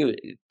saying to you,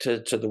 to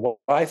the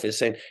wife, is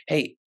saying,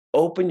 hey,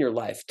 open your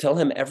life. Tell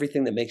him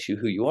everything that makes you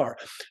who you are.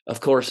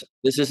 Of course,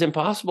 this is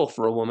impossible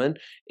for a woman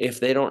if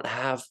they don't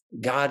have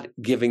God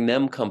giving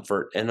them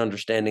comfort and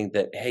understanding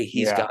that, hey,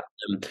 he's Yeah. got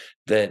them,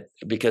 that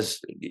because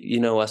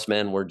us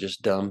men, we're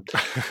just dumb,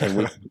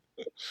 and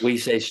we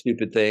say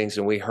stupid things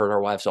and we hurt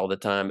our wives all the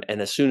time.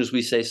 And as soon as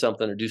we say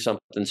something or do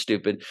something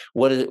stupid,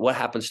 what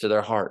happens to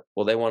their heart?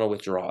 Well, they want to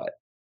withdraw it.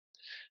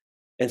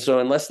 And so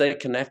unless they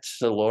connect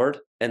to the Lord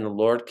and the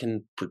Lord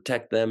can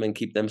protect them and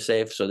keep them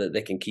safe so that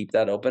they can keep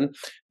that open,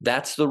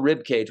 that's the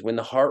rib cage. When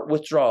the heart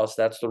withdraws,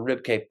 that's the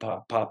rib cage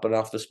popping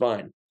off the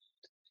spine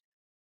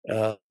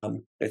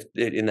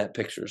in that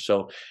picture.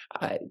 So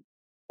I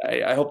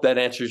hope that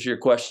answers your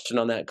question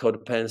on that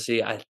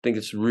codependency. I think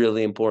it's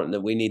really important that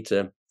we need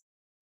to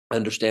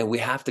understand we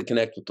have to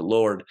connect with the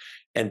Lord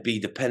and be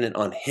dependent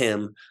on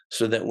Him,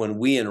 so that when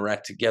we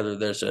interact together,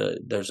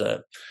 there's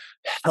a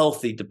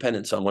healthy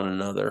dependence on one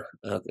another,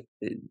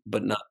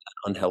 but not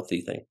an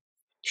unhealthy thing.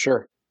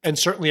 Sure. And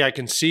certainly I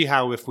can see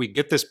how if we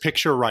get this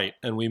picture right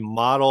and we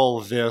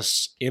model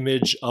this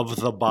image of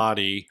the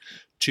body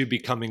to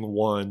becoming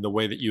one the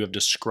way that you have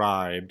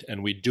described,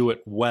 and we do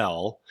it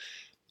well,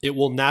 it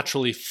will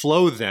naturally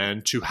flow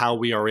then to how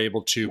we are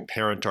able to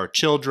parent our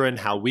children,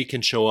 how we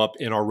can show up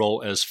in our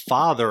role as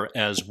father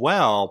as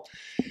well.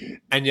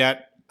 And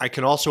yet I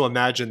can also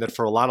imagine that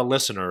for a lot of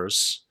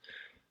listeners,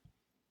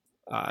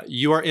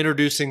 you are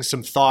introducing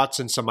some thoughts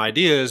and some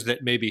ideas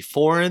that may be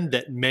foreign,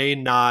 that may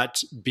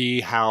not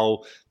be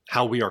how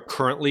we are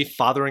currently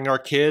fathering our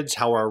kids,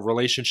 how our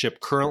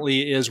relationship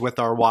currently is with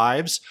our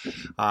wives.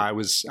 I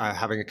was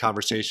having a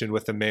conversation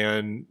with a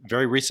man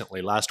very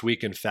recently, last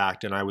week in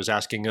fact, and I was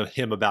asking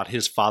him about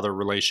his father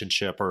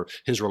relationship, or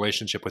his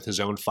relationship with his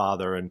own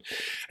father. And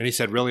he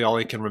said really all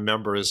he can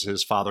remember is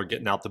his father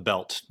getting out the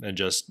belt and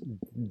just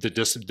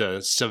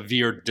the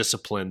severe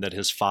discipline that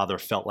his father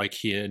felt like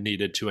he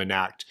needed to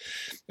enact.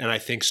 And I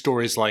think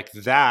stories like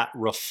that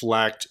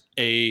reflect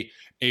a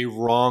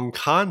wrong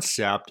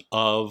concept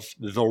of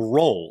the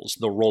roles,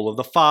 the role of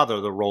the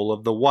father, the role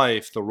of the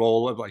wife, the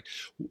role of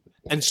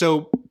and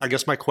so I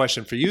guess my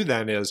question for you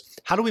then is,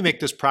 how do we make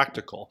this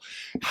practical?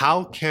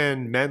 How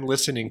can men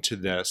listening to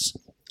this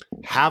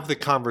have the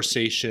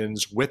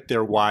conversations with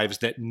their wives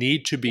that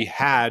need to be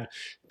had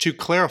to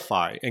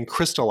clarify and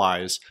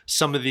crystallize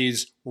some of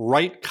these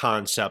right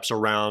concepts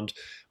around,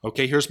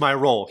 okay, here's my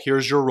role,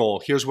 here's your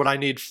role, here's what I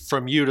need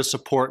from you to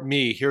support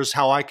me, here's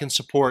how I can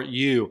support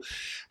you.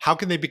 How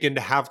can they begin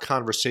to have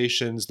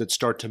conversations that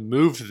start to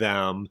move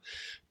them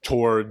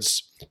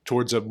towards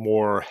a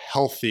more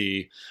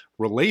healthy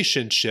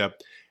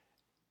relationship?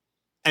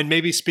 And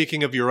maybe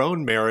speaking of your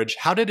own marriage,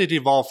 how did it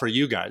evolve for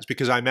you guys?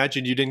 Because I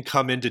imagine you didn't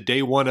come into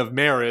day one of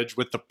marriage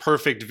with the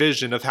perfect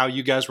vision of how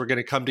you guys were going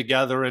to come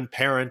together and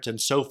parent and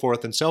so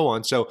forth and so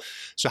on. So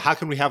how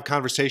can we have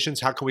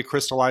conversations? How can we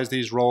crystallize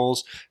these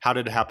roles? How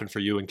did it happen for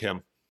you and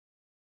Kim?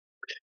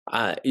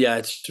 Yeah,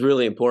 it's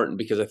really important,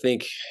 because I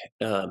think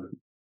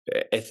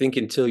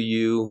until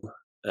you,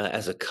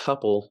 as a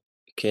couple,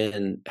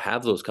 can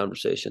have those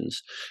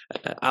conversations.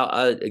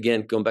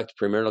 Again, going back to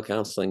premarital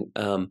counseling,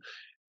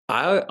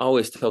 I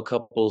always tell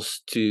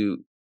couples to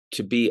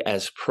be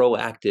as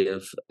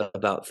proactive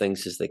about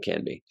things as they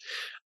can be.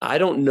 I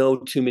don't know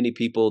too many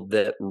people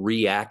that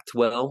react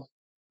well.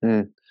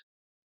 And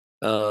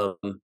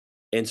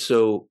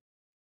so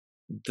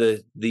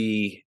the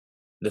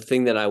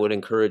thing that I would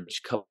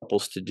encourage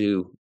couples to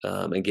do,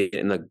 and get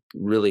in a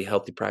really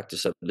healthy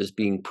practice of, is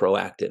being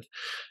proactive.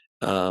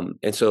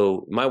 And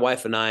so my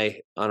wife and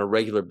I, on a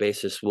regular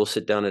basis, we'll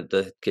sit down at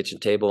the kitchen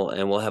table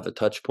and we'll have a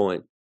touch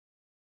point.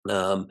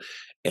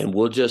 And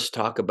we'll just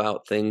talk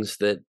about things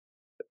that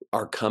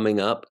are coming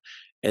up,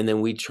 and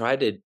then we try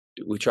to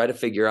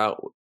figure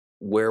out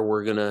where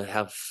we're gonna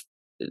have,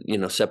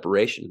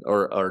 separation,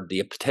 or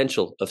the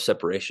potential of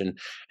separation,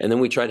 and then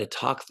we try to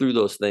talk through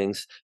those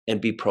things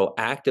and be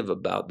proactive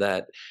about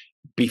that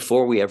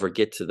before we ever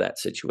get to that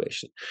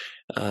situation.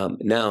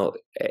 Now,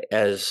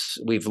 as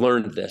we've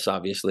learned this,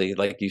 obviously,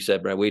 like you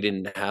said, Brad, we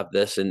didn't have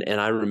this, and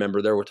I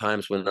remember there were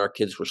times when our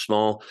kids were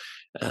small,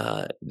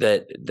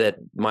 that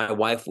my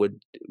wife would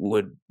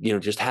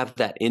just have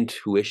that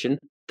intuition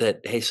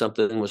that, hey,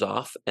 something was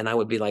off, and I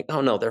would be like,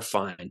 oh no, they're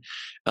fine,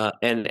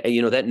 and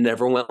that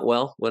never went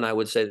well when I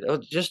would say, oh,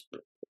 just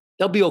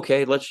they'll be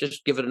okay, let's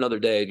just give it another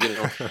day,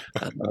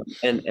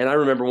 and I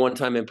remember one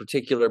time in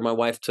particular, my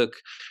wife took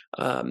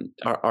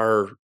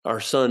our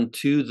son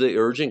to the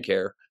urgent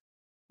care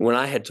when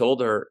I had told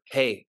her,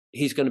 hey,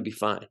 he's going to be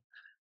fine.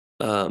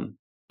 So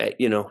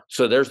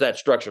there's that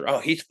structure. Oh,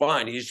 he's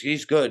fine.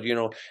 He's good.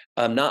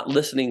 I'm not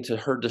listening to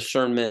her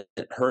discernment,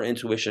 her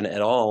intuition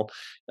at all.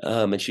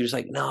 And she was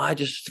like, no, I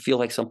just feel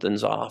like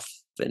something's off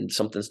and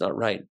something's not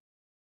right.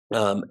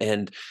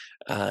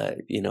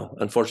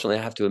 Unfortunately,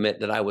 I have to admit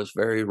that I was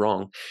very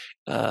wrong.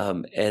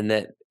 And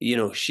that,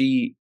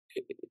 she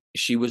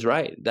was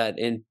right. That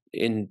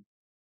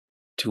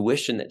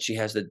intuition that she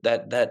has,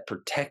 that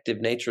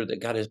protective nature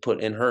that God has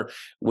put in her,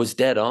 was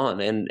dead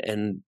on.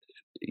 And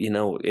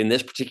in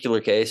this particular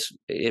case,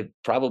 it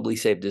probably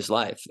saved his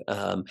life.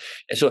 And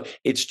so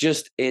it's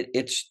just,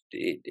 it's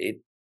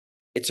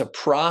a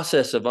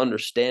process of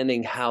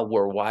understanding how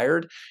we're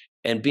wired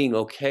and being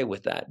okay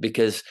with that,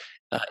 because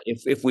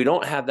if we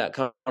don't have that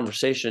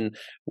conversation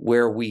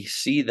where we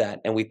see that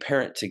and we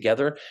parent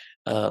together,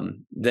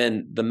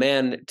 then the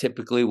man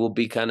typically will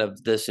be kind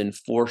of this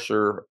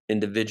enforcer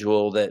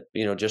individual that,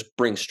 just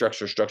brings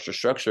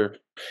structure.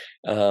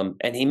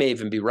 And he may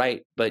even be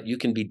right, but you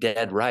can be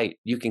dead right.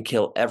 You can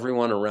kill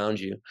everyone around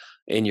you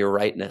in your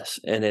rightness.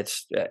 And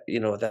it's,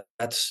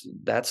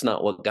 that's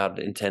not what God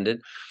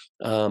intended.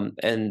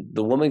 And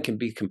the woman can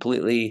be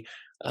completely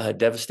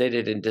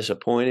devastated and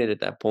disappointed at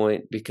that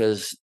point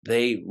because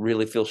they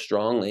really feel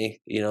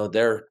strongly,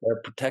 their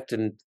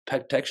protection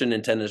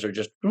antennas are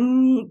just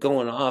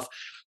going off,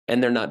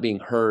 and they're not being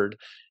heard.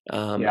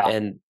 Yeah.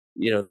 And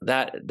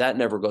that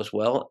never goes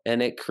well,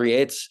 and it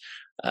creates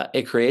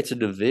a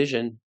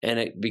division, and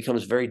it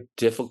becomes very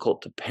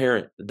difficult to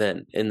parent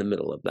then in the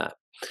middle of that.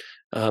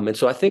 And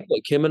so I think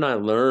what Kim and I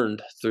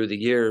learned through the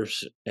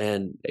years,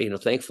 and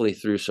thankfully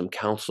through some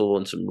counsel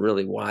and some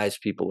really wise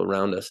people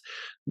around us,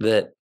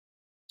 that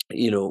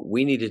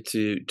we needed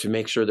to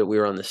make sure that we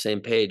were on the same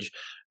page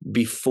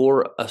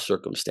before a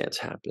circumstance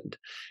happened.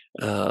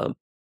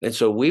 And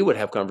so we would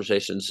have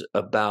conversations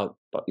about,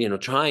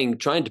 trying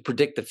to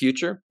predict the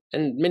future.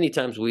 And many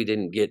times we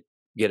didn't get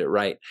it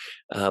right.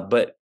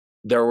 But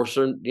there were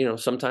certain,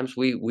 sometimes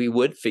we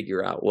would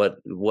figure out what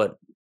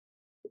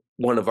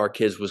one of our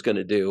kids was going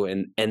to do.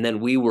 And then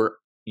we were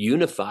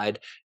unified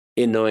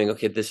in knowing,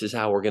 okay, this is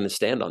how we're going to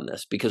stand on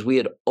this, because we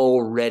had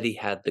already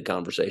had the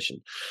conversation.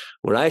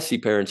 What I see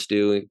parents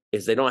do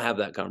is they don't have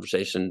that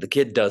conversation. The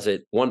kid does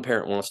it. One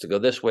parent wants to go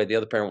this way. The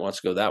other parent wants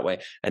to go that way.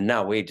 And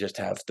now we just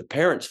have the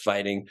parents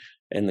fighting,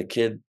 and the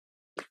kid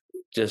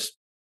just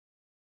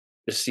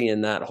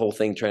seeing that whole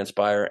thing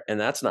transpire. And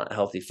that's not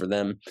healthy for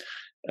them.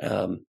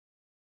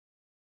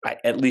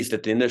 At least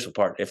at the initial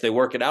part. If they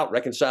work it out,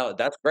 reconcile it,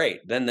 that's great.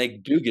 Then they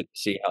do get to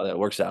see how that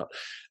works out.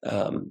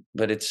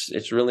 But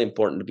it's really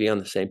important to be on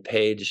the same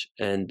page.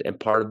 And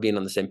part of being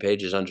on the same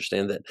page is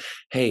understand that,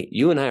 hey,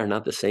 you and I are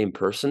not the same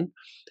person,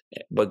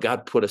 but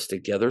God put us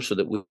together so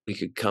that we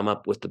could come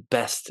up with the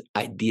best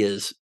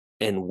ideas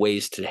and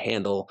ways to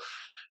handle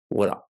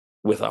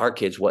with our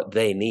kids, what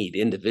they need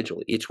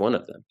individually, each one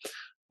of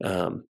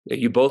them.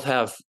 You both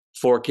have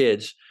 4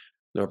 kids.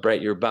 No,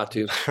 Brett, you're about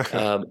to.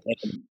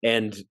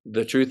 And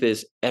the truth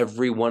is,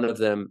 every one of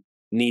them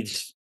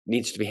needs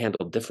to be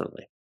handled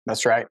differently.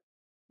 That's right.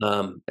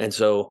 And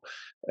so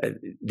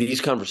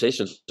these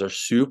conversations are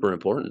super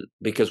important,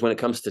 because when it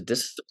comes to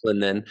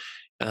discipline, then,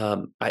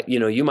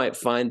 you might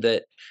find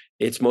that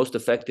it's most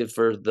effective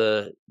for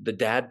the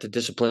dad to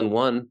discipline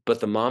one, but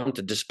the mom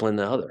to discipline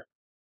the other.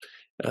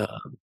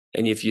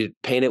 And if you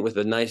paint it with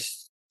a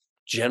nice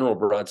general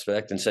broad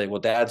spect and say,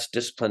 well, dad's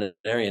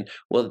disciplinarian,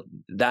 well,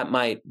 that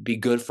might be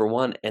good for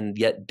one and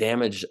yet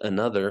damage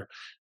another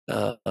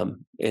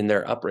in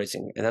their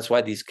upraising. And that's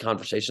why these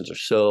conversations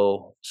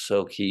are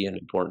so key and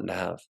important to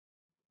have.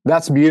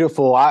 That's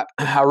beautiful. I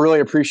really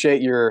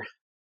appreciate your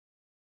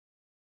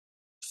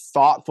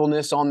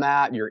thoughtfulness on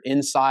that, your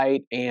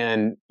insight,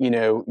 and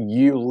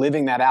you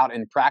living that out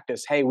in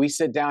practice. Hey, we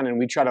sit down and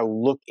we try to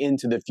look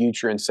into the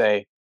future and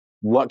say,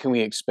 what can we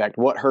expect?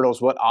 What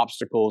hurdles, what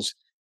obstacles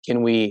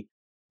can we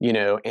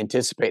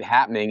anticipate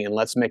happening, and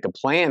let's make a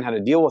plan how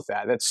to deal with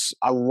that.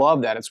 I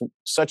love that. It's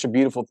such a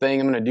beautiful thing.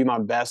 I'm going to do my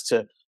best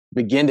to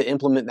begin to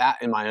implement that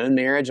in my own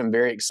marriage. I'm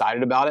very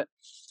excited about it.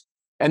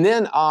 And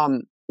then,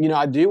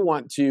 I do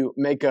want to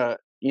make a,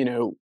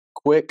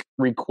 quick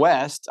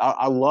request.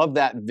 I love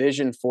that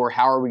vision for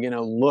how are we going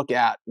to look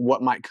at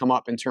what might come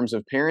up in terms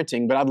of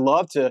parenting, but I'd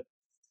love to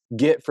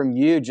get from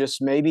you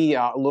just maybe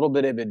a little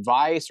bit of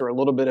advice or a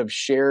little bit of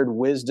shared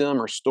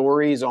wisdom or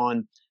stories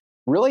on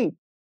really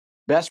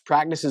best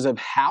practices of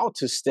how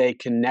to stay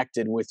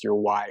connected with your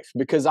wife.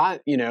 Because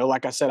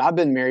like I said, I've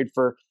been married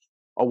for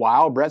a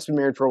while. Brett's been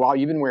married for a while.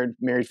 You've been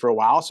married for a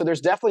while. So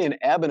there's definitely an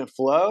ebb and a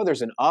flow.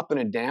 There's an up and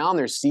a down.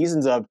 There's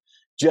seasons of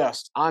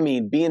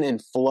being in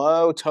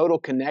flow, total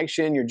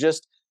connection. You're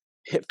just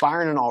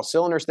firing on all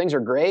cylinders. Things are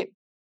great.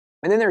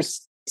 And then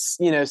there's,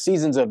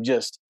 seasons of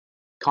just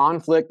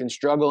conflict and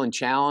struggle and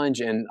challenge.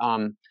 And,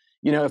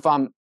 if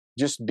I'm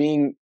just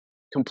being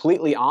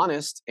completely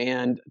honest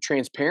and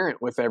transparent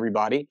with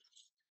everybody,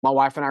 my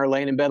wife and I were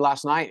laying in bed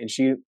last night, and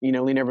she,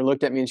 leaned over and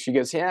looked at me, and she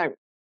goes, "Yeah,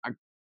 I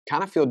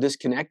kind of feel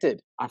disconnected.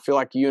 I feel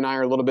like you and I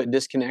are a little bit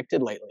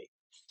disconnected lately."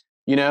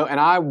 And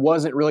I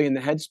wasn't really in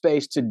the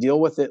headspace to deal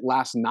with it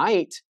last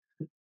night.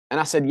 And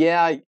I said,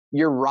 "Yeah,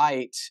 you're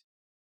right.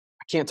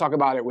 I can't talk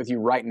about it with you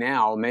right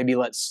now. Maybe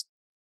let's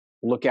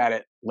look at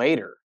it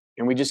later."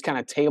 And we just kind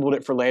of tabled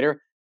it for later.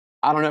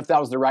 I don't know if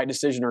that was the right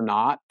decision or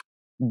not,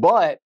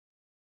 but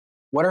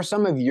what are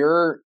some of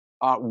your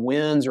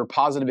wins or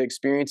positive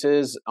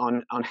experiences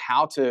on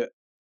how to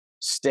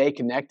stay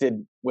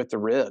connected with the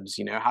ribs?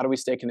 How do we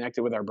stay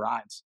connected with our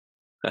brides?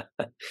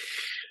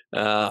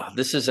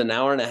 This is an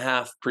hour and a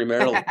half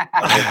premarital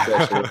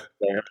discussion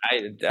there.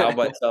 How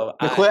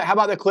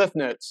about the cliff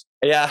notes?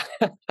 Yeah.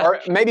 Or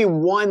maybe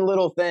one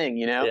little thing,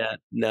 Yeah,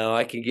 no,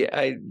 I give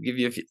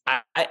you a few.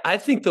 I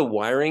think the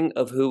wiring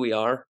of who we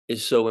are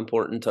is so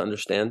important to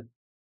understand.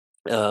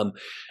 And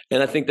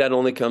I think that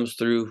only comes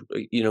through,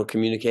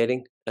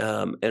 communicating.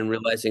 and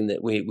realizing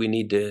that we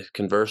need to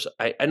converse.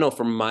 I know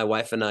for my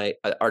wife and I,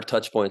 our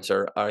touch points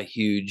are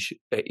huge.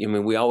 I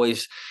mean, we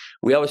always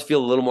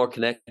feel a little more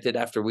connected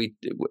after we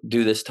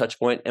do this touch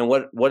point. And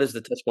what is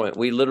the touch point?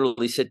 We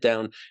literally sit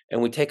down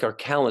and we take our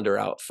calendar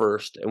out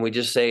first, and we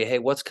just say, hey,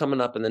 what's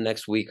coming up in the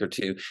next week or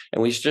two?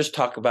 And we just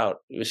talk about.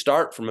 We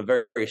start from a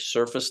very, very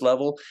surface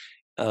level.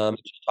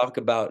 Talk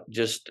about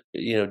just,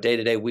 day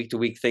to day, week to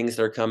week things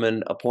that are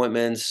coming,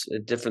 appointments,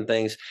 different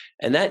things.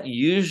 And that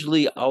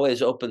usually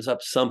always opens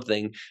up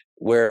something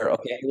where,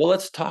 okay, well,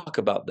 let's talk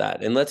about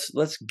that, and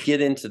let's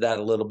get into that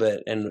a little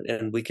bit,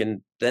 and we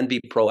can then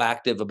be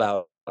proactive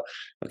about,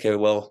 okay,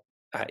 well,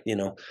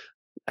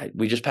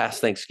 we just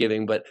passed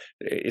Thanksgiving, but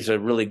it's a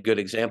really good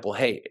example.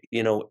 Hey,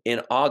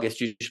 in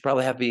August, you should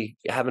probably be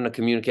having a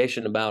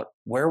communication about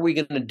where are we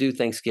going to do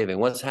Thanksgiving?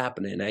 What's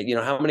happening?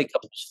 How many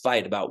couples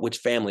fight about which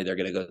family they're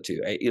going to go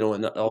to?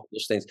 And all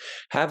those things.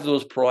 Have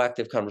those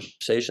proactive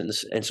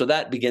conversations, and so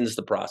that begins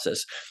the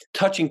process.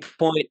 Touching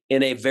point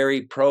in a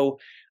very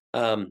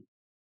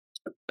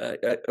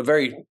a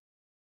very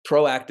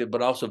proactive,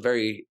 but also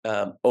very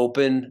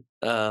open,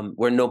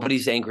 where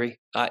nobody's angry.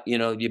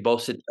 You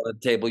both sit down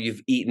at the table,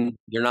 you've eaten,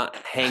 you're not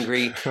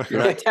hangry,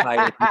 you're not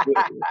tired.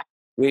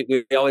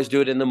 We always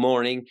do it in the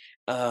morning.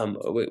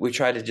 We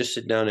try to just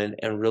sit down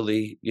and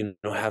really,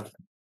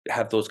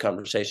 have those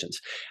conversations.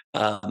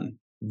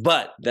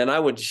 But then I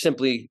would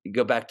simply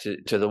go back to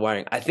the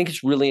wiring. I think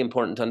it's really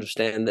important to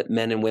understand that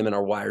men and women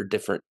are wired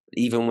different,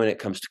 even when it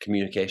comes to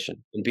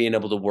communication and being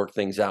able to work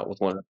things out with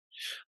one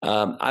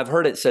another. I've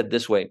heard it said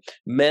this way: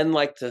 men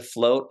like to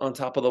float on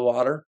top of the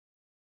water,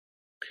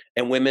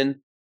 and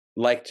women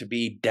like to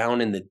be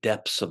down in the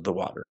depths of the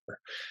water.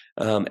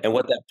 And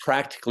what that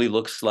practically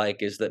looks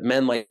like is that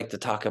men like to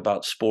talk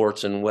about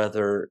sports and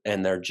weather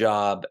and their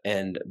job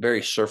and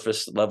very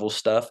surface level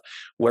stuff,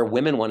 where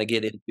women want to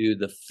get into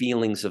the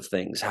feelings of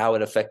things, how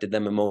it affected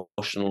them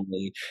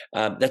emotionally.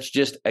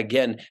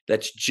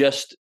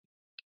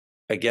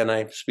 Again,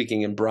 I'm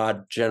speaking in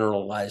broad,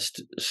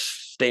 generalized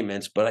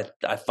statements, but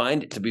I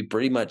find it to be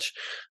pretty much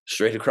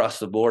straight across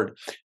the board.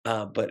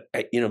 But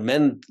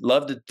men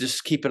love to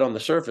just keep it on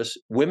the surface.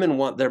 Women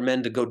want their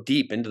men to go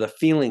deep into the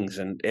feelings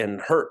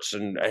and hurts,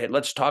 and hey,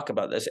 let's talk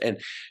about this. And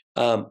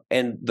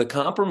the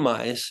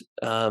compromise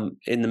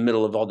in the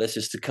middle of all this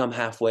is to come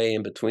halfway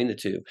in between the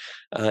two.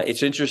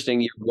 It's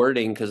interesting your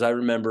wording, because I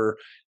remember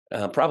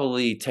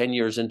probably 10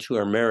 years into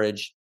our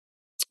marriage,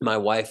 my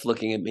wife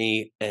looking at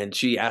me, and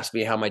she asked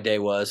me how my day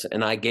was,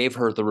 and I gave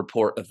her the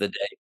report of the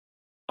day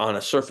on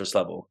a surface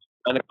level.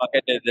 9 o'clock I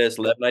did this,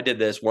 11 I did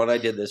this, 1 I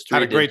did this, 3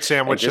 Had I a did, great and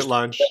sandwich at just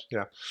lunch.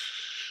 Yeah.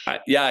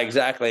 yeah,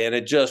 exactly. And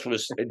it just on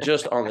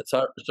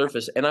the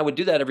surface. And I would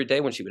do that every day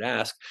when she would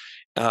ask.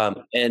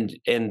 And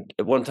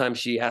at one time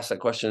she asked that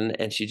question,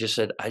 and she just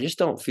said, I just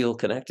don't feel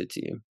connected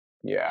to you.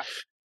 Yeah.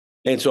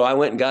 And so I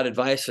went and got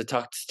advice. I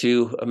talked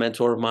to a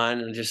mentor of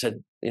mine and just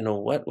said,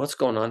 what's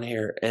going on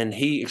here? And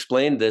he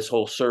explained this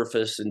whole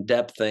surface and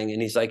depth thing.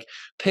 And he's like,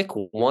 pick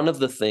one of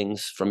the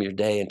things from your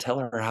day and tell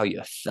her how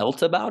you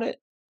felt about it.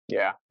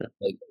 Yeah.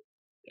 Like,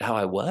 how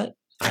I what?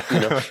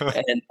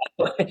 And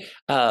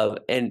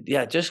and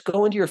yeah, just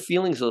go into your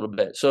feelings a little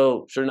bit.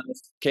 So sure enough,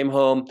 came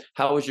home.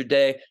 How was your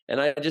day? And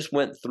I just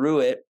went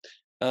through it.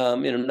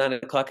 9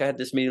 o'clock I had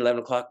this meeting,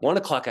 11 o'clock, 1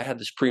 o'clock I had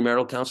this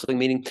premarital counseling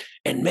meeting,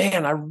 and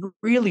man, I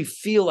really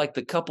feel like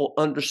the couple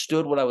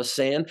understood what I was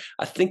saying.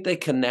 I think they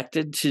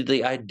connected to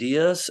the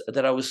ideas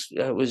that I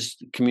was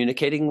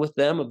communicating with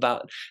them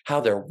about how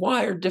they're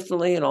wired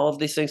differently and all of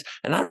these things.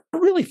 And I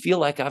really feel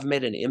like I've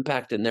made an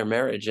impact in their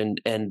marriage, and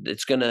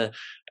it's gonna,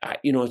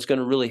 it's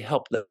gonna really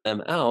help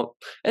them out.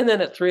 And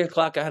then at 3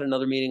 o'clock I had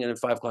another meeting, and at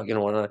 5 o'clock,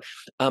 whatnot.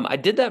 I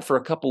did that for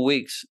a couple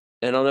weeks,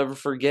 and I'll never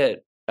forget.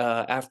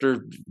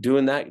 After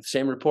doing that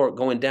same report,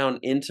 going down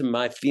into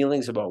my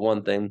feelings about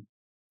one thing,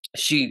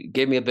 she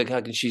gave me a big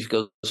hug and she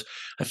goes,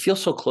 I feel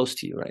so close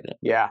to you right now.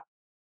 Yeah.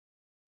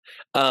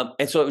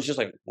 And so it was just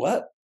like,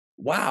 what?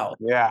 Wow.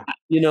 Yeah.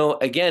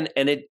 Again,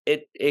 and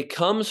it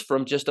comes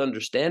from just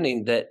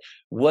understanding that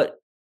what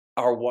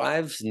our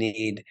wives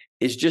need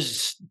is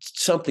just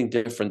something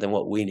different than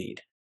what we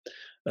need.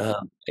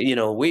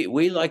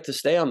 We like to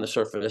stay on the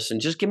surface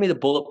and just give me the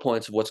bullet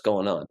points of what's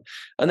going on.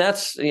 And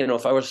that's,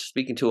 if I was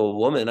speaking to a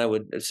woman, I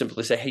would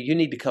simply say, hey, you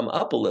need to come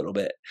up a little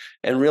bit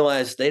and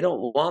realize they don't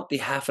want the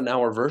half an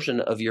hour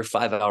version of your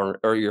 5 hour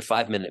or your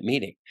 5 minute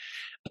meeting.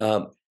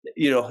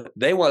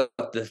 They want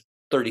the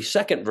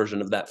 30-second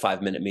version of that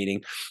 5 minute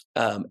meeting.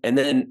 And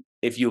then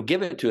if you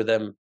give it to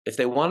them, if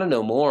they want to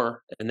know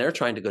more and they're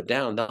trying to go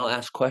down, they'll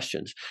ask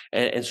questions.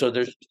 And so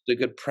there's a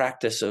good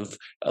practice of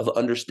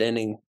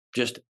understanding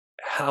just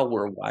how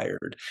we're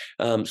wired.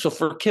 So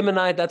for Kim and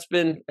I, that's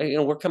been,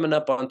 we're coming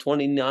up on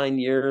 29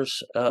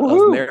 years of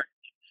marriage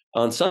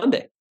on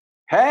Sunday.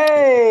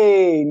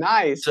 Hey,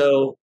 nice.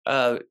 So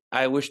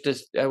I wish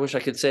I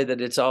could say that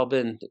it's all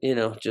been,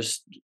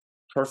 just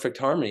perfect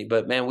harmony.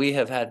 But man, we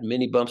have had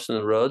many bumps in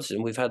the roads,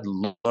 and we've had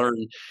to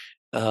learn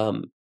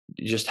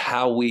just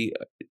how we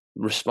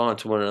respond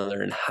to one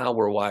another and how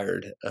we're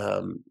wired.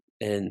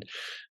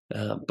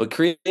 But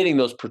creating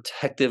those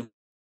protective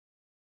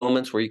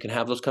moments where you can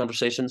have those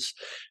conversations,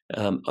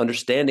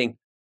 understanding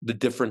the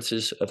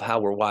differences of how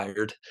we're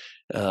wired.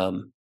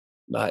 Um,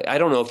 I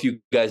don't know if you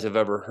guys have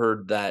ever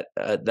heard that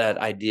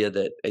idea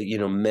that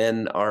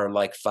men are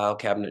like file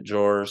cabinet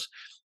drawers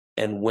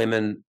and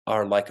women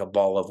are like a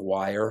ball of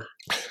wire.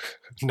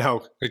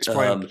 No,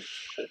 explain.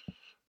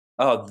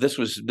 Oh,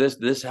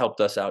 this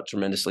helped us out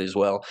tremendously as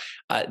well.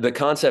 The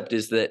concept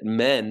is that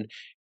men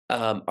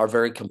are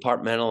very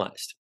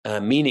compartmentalized,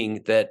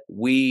 meaning that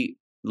we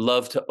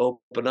love to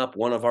open up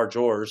one of our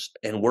drawers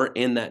and we're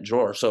in that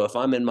drawer. So if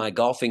I'm in my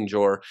golfing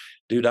drawer,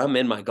 dude, I'm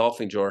in my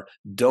golfing drawer.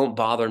 Don't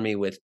bother me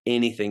with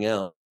anything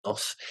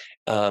else.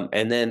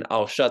 And then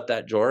I'll shut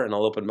that drawer and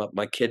I'll open up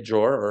my kid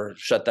drawer, or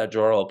shut that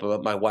drawer, I'll open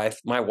up my wife.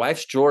 My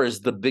wife's drawer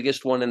is the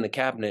biggest one in the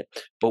cabinet,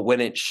 but when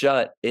it's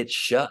shut, it's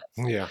shut.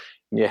 Yeah.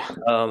 Yeah.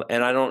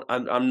 And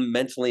I'm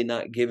mentally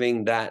not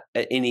giving that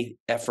any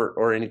effort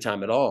or any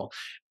time at all.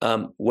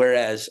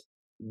 Whereas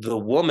the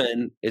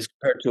woman is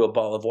compared to a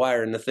ball of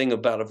wire. And the thing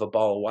about a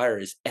ball of wire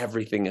is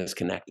everything is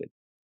connected.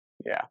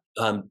 Yeah.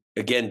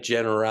 Again,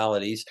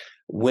 generalities.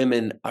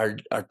 Women are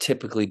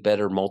typically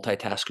better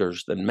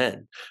multitaskers than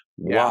men.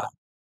 Yeah. Why?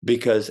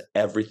 Because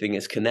everything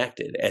is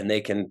connected, and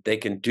they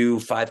can do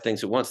 5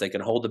 things at once. They can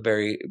hold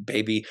the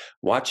baby,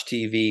 watch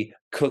TV,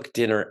 cook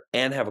dinner,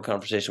 and have a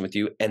conversation with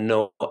you, and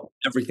know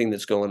everything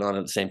that's going on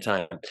at the same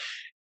time.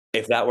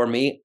 If that were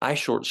me, I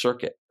short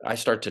circuit. I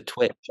start to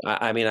twitch.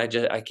 I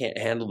can't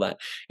handle that.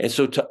 And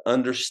so to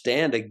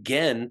understand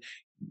again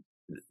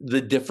the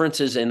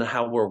differences in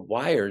how we're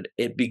wired,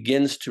 it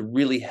begins to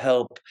really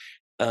help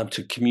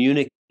to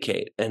communicate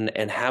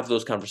and have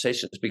those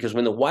conversations. Because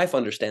when the wife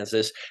understands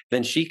this,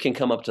 then she can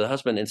come up to the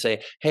husband and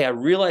say, hey, I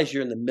realize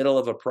you're in the middle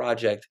of a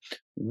project.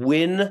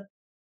 When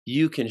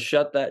you can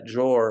shut that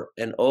drawer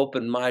and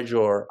open my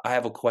drawer, I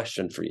have a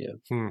question for you.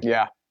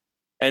 Yeah.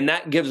 And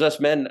that gives us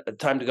men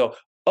time to go,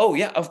 oh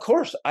yeah, of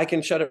course, I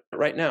can shut it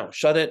right now.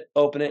 Shut it,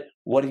 open it.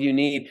 What do you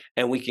need?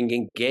 And we can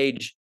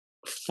engage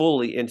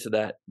fully into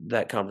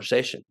that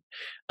conversation.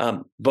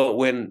 But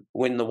when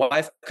the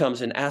wife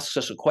comes and asks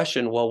us a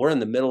question while we're in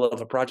the middle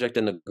of a project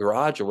in the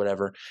garage or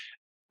whatever,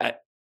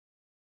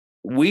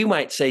 we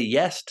might say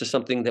yes to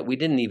something that we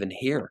didn't even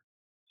hear.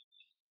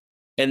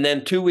 And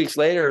then 2 weeks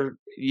later,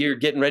 you're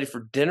getting ready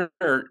for dinner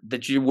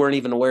that you weren't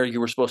even aware you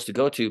were supposed to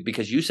go to,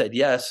 because you said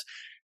yes,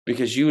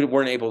 because you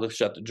weren't able to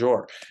shut the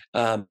drawer.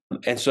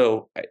 And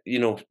so,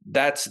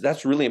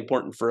 that's really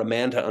important for a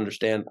man to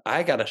understand.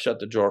 I got to shut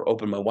the drawer,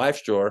 open my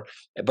wife's drawer,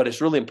 but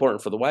it's really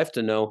important for the wife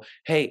to know,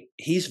 hey,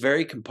 he's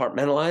very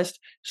compartmentalized.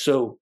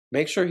 So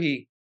make sure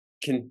he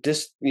can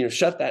just,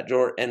 shut that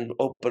drawer and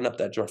open up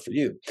that drawer for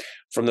you.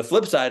 From the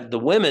flip side, the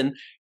women,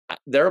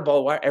 they're a ball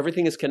of wire.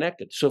 Everything is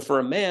connected. So for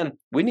a man,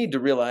 we need to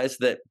realize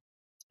that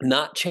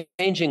not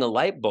changing a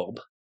light bulb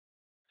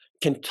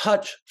can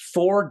touch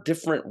 4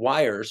 different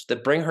wires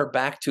that bring her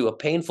back to a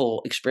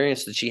painful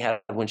experience that she had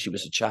when she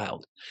was a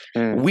child.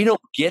 We don't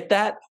get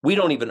that. We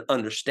don't even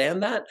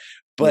understand that,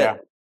 but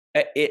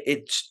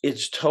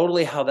it's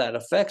totally how that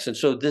affects. And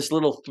so this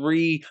little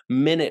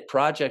 3-minute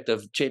project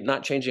of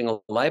not changing a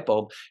light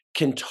bulb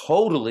can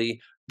totally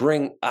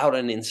bring out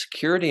an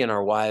insecurity in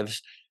our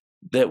wives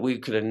that we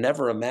could have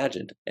never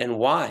imagined. And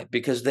why?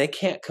 Because they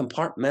can't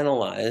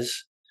compartmentalize,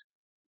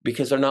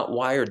 because they're not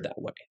wired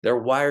that way. They're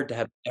wired to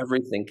have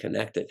everything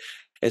connected.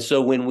 And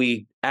so when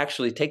we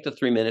actually take the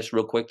 3 minutes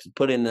real quick to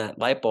put in that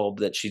light bulb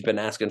that she's been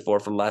asking for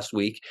last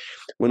week,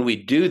 when we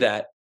do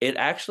that, it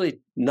actually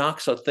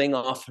knocks a thing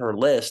off her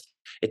list.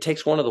 It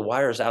takes one of the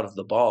wires out of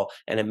the ball,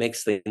 and it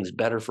makes things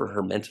better for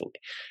her mentally.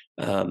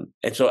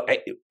 And so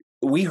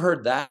we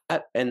heard that,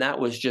 and that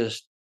was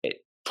just,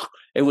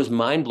 it was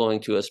mind-blowing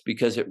to us,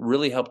 because it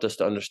really helped us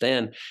to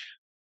understand,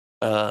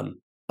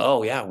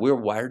 oh yeah, we're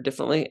wired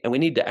differently, and we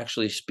need to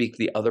actually speak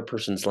the other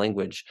person's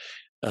language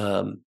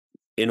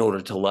in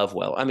order to love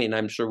well. I mean,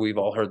 I'm sure we've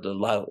all heard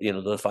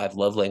the 5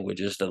 love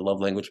languages, the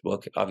love language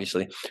book,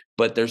 obviously,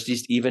 but there's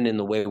just, even in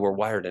the way we're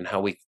wired and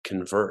how we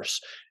converse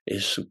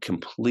is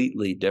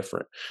completely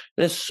different.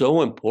 And it's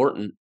so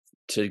important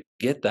to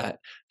get that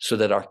so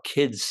that our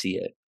kids see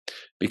it,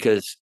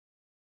 because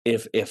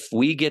if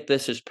we get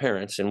this as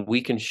parents and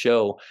we can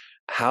show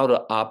how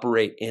to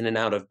operate in and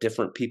out of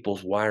different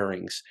people's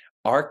wirings,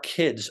 our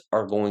kids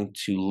are going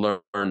to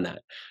learn that.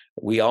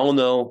 We all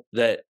know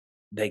that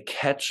they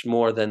catch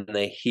more than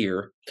they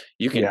hear.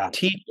 You can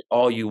teach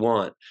all you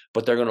want,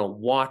 but they're going to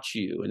watch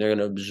you and they're going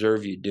to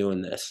observe you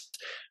doing this.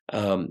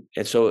 And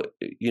so,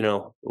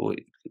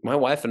 my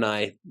wife and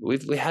I,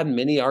 we had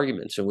many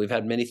arguments and we've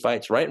had many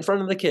fights right in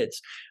front of the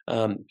kids.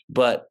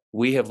 But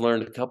we have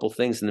learned a couple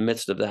things in the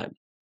midst of that.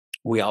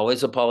 We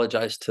always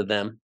apologize to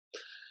them.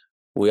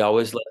 We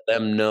always let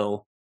them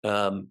know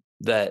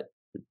that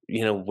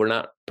we're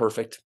not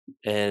perfect,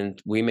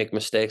 and we make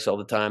mistakes all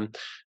the time.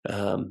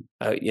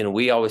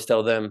 We always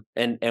tell them,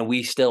 and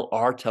we still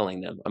are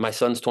telling them. My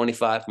son's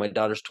 25, my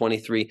daughter's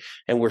 23,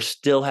 and we're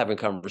still having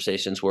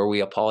conversations where we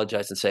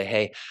apologize and say,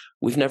 "Hey,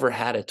 we've never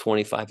had a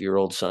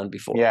 25-year-old son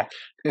before." Yeah.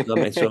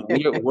 And so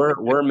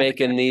we're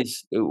making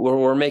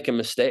we're making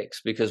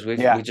mistakes because we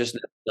just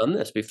never done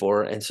this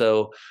before, and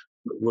so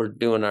we're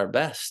doing our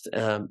best.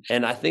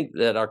 And I think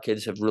that our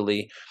kids have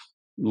really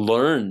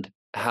learned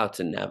how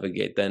to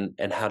navigate then,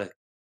 and how to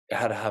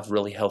have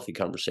really healthy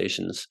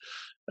conversations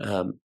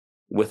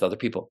with other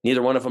people.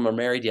 Neither one of them are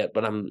married yet,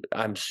 but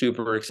I'm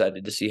super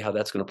excited to see how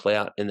that's going to play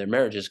out in their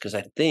marriages, because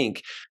I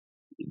think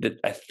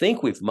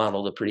we've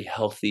modeled a pretty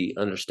healthy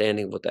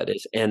understanding of what that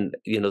is. And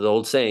the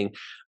old saying,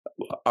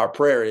 our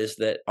prayer is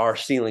that our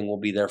ceiling will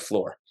be their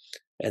floor,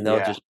 and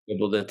they'll just be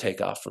able to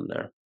take off from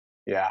there.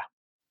 Yeah.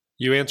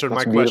 You answered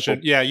my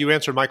question. Yeah, you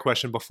answered my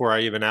question before I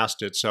even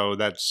asked it. So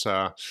that's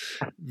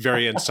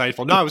very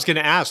insightful. No, I was going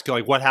to ask,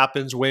 like, what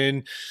happens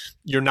when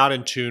you're not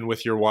in tune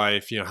with your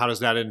wife? How does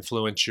that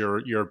influence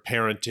your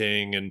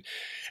parenting?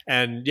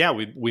 And yeah,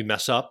 we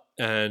mess up,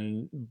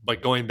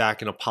 but going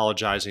back and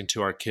apologizing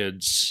to our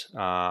kids,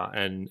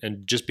 and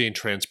just being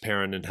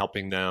transparent and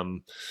helping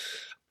them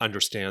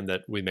understand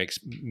that we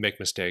make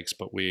mistakes,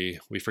 but we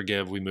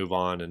forgive, we move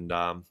on, and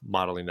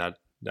modeling that.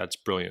 That's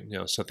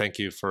brilliant. So thank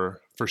you for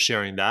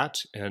sharing that.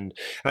 And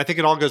I think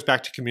it all goes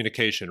back to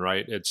communication,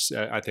 right?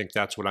 I think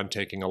that's what I'm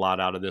taking a lot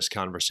out of this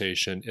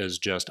conversation is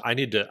just, I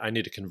need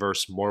to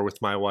converse more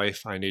with my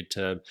wife. I need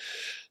to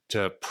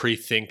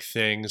pre-think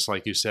things,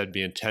 like you said,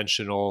 be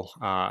intentional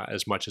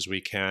as much as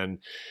we can.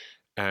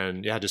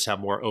 And yeah, just have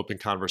more open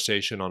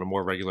conversation on a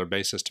more regular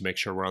basis to make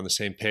sure we're on the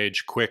same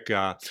page. Quick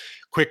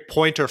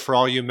pointer for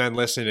all you men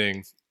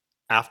listening.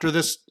 After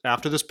this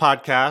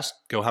podcast,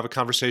 go have a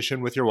conversation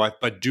with your wife,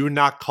 but do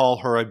not call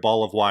her a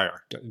ball of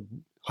wire.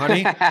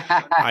 Honey,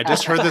 I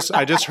just heard this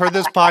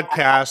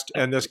podcast,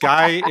 and this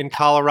guy in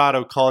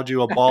Colorado called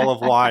you a ball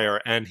of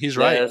wire, and he's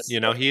right.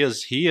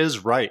 Yes. He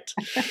is right.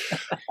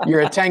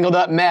 You're a tangled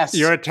up mess.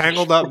 You're a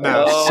tangled up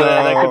mess. Oh, so,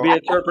 that could be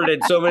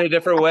interpreted so many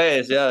different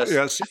ways. Yes.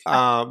 Yes.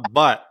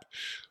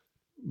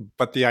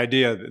 But the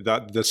idea,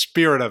 the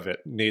spirit of it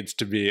needs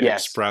to be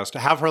expressed.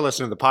 Have her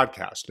listen to the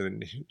podcast,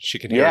 and she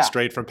can hear it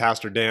straight from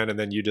Pastor Dan, and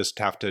then you just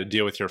have to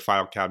deal with your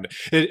file cabinet.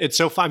 It's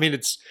so fun. I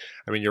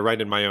mean, you're right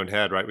in my own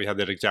head, right? We had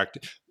that exact.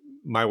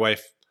 My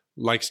wife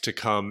likes to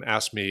come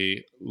ask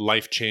me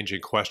life-changing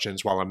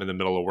questions while I'm in the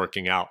middle of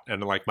working out,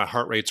 and like my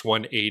heart rate's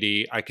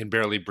 180. I can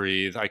barely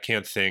breathe. I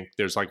can't think.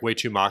 There's like way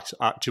too much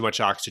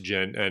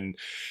oxygen, and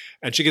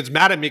she gets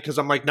mad at me because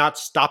I'm like not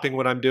stopping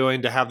what I'm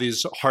doing to have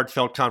these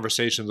heartfelt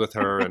conversations with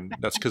her, and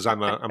that's because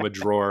I'm a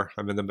drawer.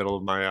 I'm in the middle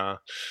of my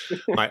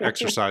my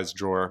exercise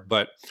drawer.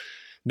 But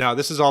no,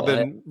 this has all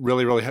been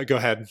really, really. Go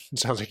ahead. It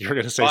sounds like you're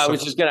going to say something. I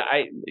was just gonna.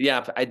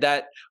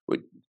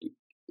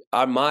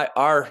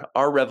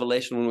 Our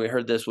revelation when we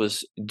heard this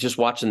was just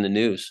watching the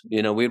news.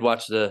 We'd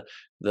watch the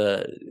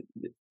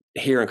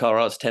here in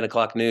Colorado, it's 10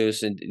 o'clock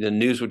news, and the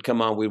news would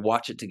come on. We'd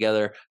watch it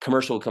together.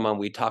 Commercial would come on.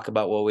 We'd talk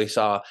about what we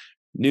saw.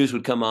 News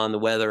would come on, the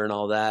weather and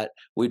all that.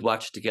 We'd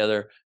watch it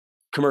together.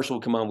 Commercial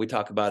would come on. We'd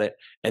talk about it.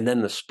 And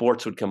then the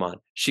sports would come on.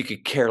 She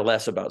could care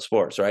less about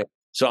sports, right?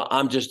 So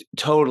I'm just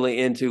totally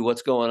into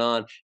what's going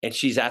on. And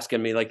she's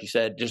asking me, like you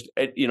said, just,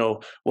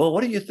 well,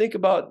 what do you think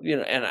about,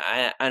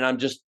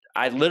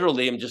 I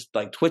literally am just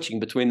like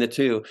twitching between the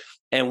two.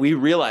 And we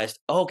realized,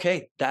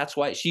 okay, that's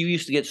why she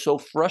used to get so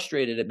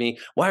frustrated at me.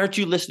 Why aren't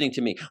you listening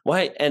to me?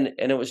 Why? And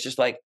it was just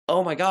like,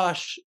 oh my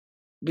gosh,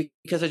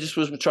 because I just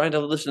was trying to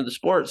listen to the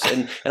sports,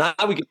 and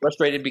I would get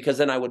frustrated because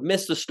then I would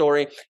miss the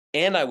story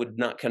and I would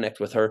not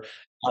connect with her.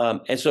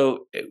 And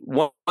so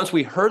once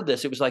we heard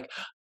this, it was like,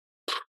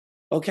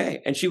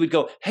 okay. And she would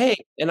go, hey,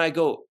 and I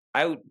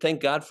would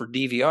thank God for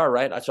DVR,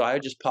 right? So I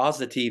would just pause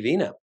the TV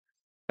now.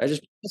 I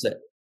just pause it.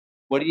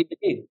 What do you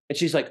need? And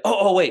she's like,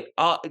 oh, wait,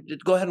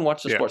 go ahead and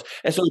watch the sports.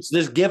 And so it's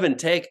this give and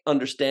take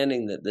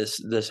understanding that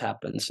this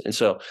happens. And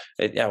so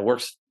it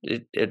works.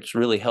 It's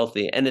really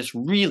healthy, and it's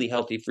really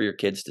healthy for your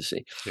kids to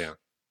see. Yeah.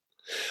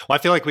 Well, I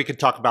feel like we could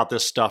talk about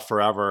this stuff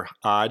forever.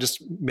 I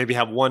just maybe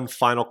have one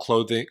final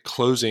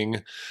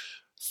closing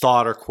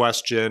thought or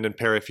question, and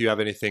Perry, if you have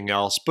anything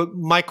else. But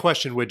my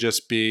question would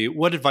just be,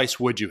 what advice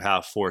would you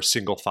have for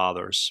single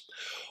fathers?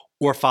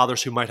 Or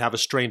fathers who might have a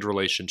strained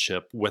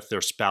relationship with their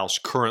spouse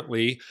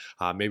currently.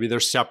 Maybe they're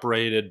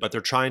separated, but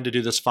they're trying to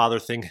do this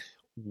fatherhood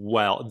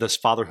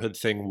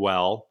thing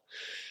well.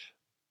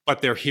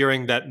 But they're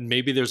hearing that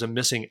maybe there's a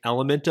missing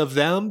element of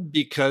them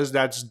because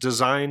that's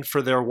designed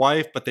for their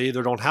wife, but they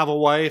either don't have a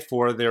wife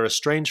or they're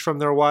estranged from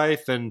their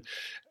wife. And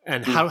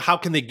how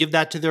can they give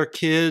that to their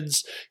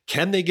kids?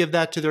 Can they give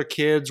that to their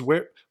kids?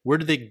 Where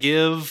do they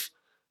give?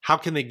 How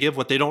can they give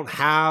what they don't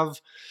have?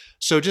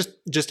 So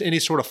just any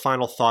sort of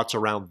final thoughts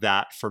around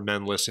that for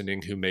men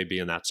listening who may be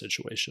in that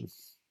situation.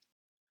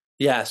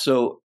 Yeah.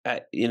 So,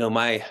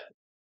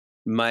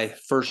 my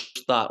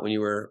first thought when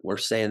you were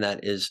saying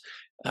that is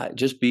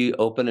just be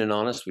open and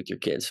honest with your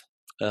kids.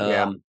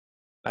 I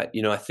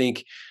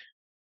think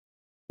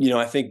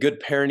I think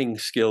good parenting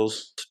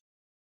skills,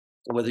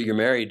 whether you're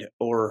married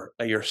or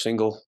you're a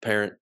single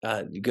parent,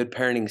 good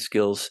parenting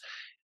skills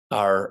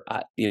are,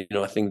 I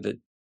think that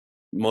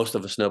most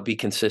of us know, be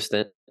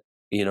consistent.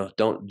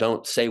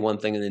 Don't say one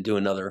thing and then do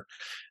another.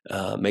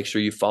 Make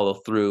sure you follow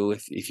through.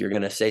 If you're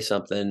going to say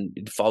something,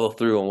 follow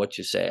through on what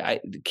you say.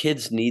 The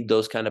kids need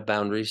those kind of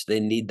boundaries. They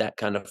need that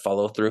kind of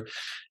follow through.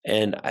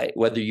 And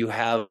whether you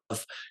have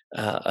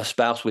a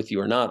spouse with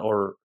you or not,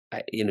 or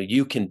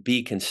you can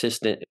be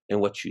consistent in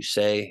what you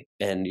say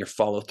and your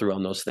follow through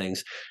on those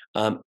things.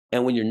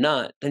 And when you're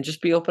not, then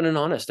just be open and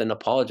honest and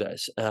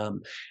apologize.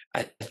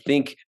 I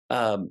think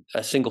a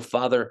single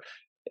father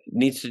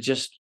needs to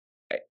just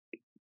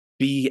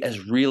be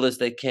as real as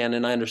they can.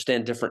 And I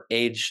understand different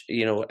age,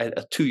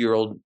 a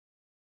 2-year-old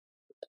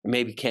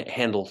maybe can't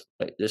handle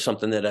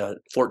something that a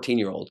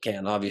 14-year-old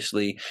can,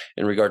 obviously,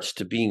 in regards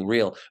to being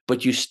real,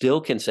 but you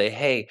still can say,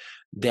 hey,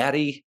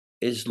 daddy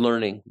is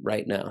learning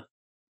right now.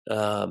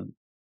 Um,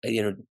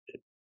 you know,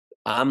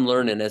 I'm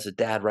learning as a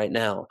dad right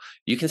now.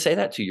 You can say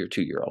that to your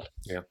 2-year-old.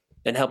 Yeah.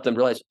 And help them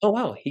realize, oh,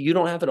 wow, you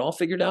don't have it all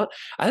figured out.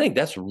 I think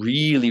that's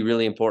really,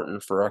 really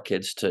important for our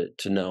kids to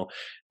know.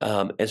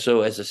 And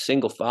so as a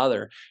single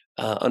father,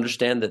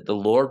 understand that the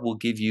Lord will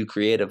give you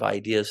creative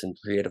ideas and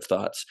creative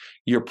thoughts.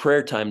 Your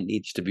prayer time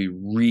needs to be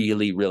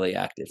really, really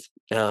active.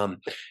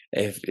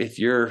 If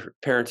you're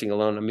parenting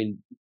alone, I mean,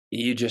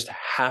 you just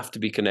have to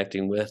be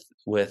connecting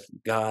with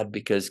God,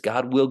 because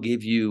God will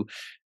give you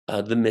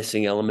the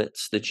missing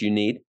elements that you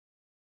need.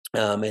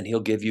 And he'll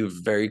give you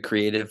very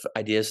creative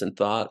ideas and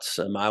thoughts.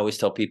 I always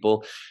tell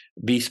people,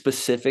 be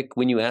specific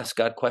when you ask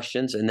God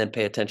questions, and then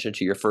pay attention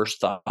to your first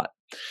thought,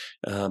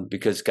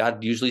 because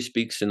God usually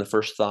speaks in the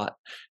first thought.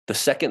 The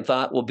second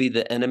thought will be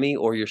the enemy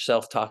or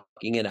yourself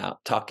talking it out,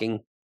 talking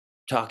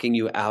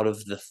you out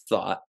of the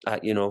thought.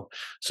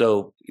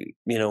 So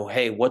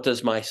hey, what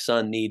does my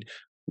son need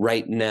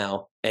right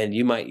now? And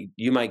you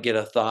might get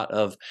a thought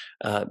of,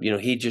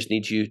 he just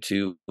needs you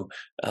to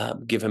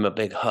give him a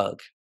big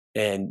hug.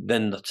 And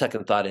then the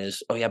second thought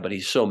is, oh yeah, but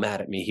he's so mad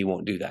at me, he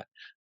won't do that.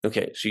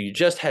 Okay, so you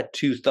just had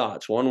two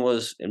thoughts. One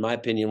was, in my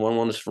opinion, one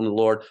was from the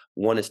Lord,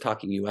 one is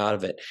talking you out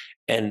of it.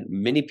 And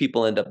many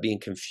people end up being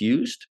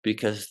confused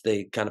because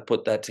they kind of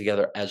put that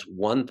together as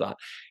one thought.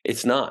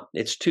 It's not.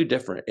 It's two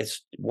different.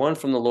 It's one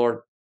from the Lord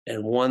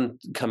and one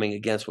coming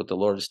against what the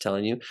Lord is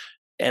telling you.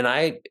 And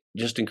I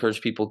just encourage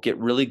people, get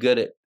really good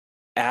at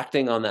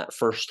acting on that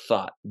first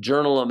thought.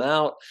 Journal them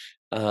out.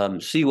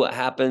 See what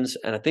happens.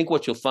 And I think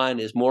what you'll find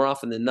is, more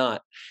often than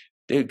not,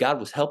 dude, God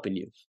was helping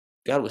you.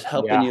 God was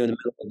helping you in the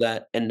middle of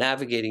that and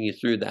navigating you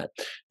through that.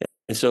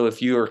 And so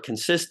if you are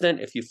consistent,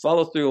 if you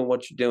follow through on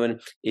what you're doing,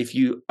 if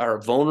you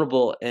are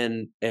vulnerable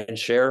and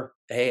share,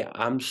 hey,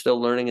 I'm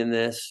still learning in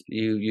this,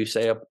 you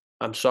say,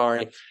 I'm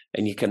sorry,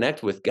 and you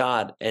connect with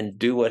God and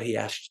do what he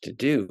asks you to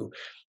do,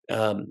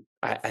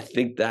 I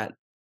think that,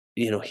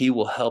 he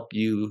will help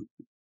you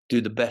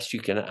do the best you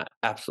can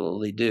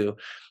absolutely do.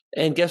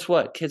 And guess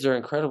what? Kids are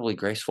incredibly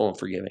graceful and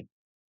forgiving.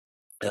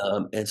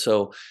 And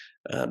so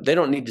they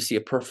don't need to see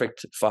a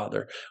perfect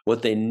father.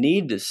 What they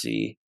need to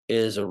see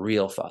is a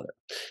real father,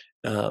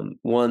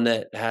 one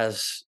that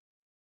has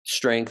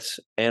strengths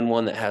and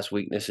one that has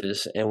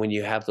weaknesses. And when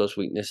you have those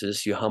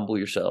weaknesses, you humble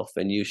yourself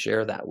and you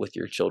share that with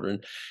your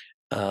children.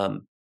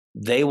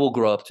 They will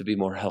grow up to be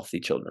more healthy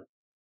children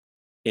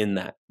in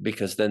that,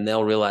 because then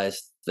they'll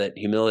realize that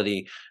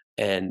humility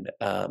and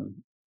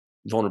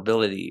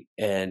vulnerability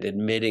and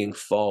admitting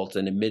fault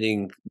and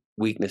admitting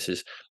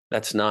weaknesses,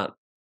 that's not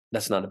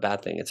a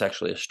bad thing. It's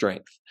actually a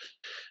strength.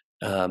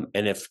 And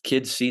if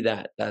kids see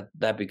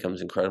that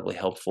becomes incredibly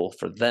helpful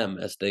for them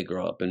as they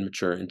grow up and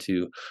mature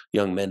into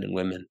young men and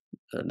women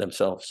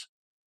themselves.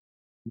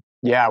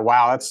 Yeah,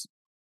 wow, that's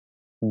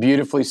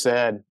beautifully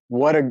said.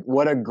 What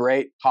a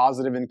great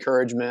positive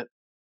encouragement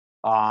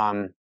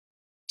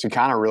to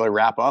kind of really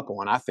wrap up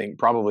on. I think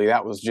probably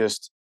that was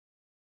just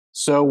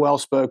so well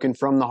spoken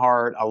from the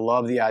heart. I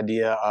love the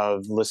idea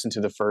of listen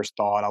to the first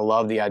thought. I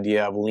love the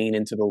idea of lean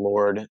into the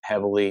Lord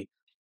heavily.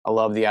 I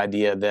love the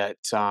idea that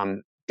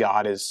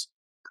God is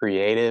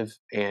creative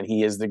and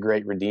he is the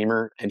great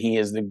redeemer and he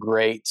is the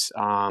great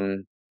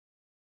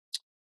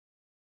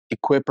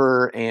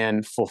equipper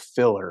and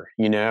fulfiller.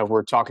 If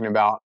we're talking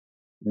about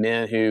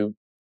men who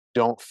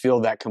don't feel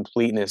that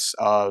completeness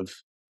of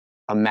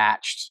a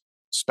matched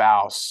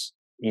spouse,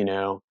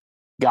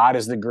 God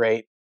is the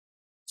great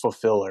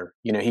fulfiller.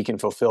 He can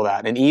fulfill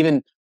that. And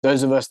even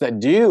those of us that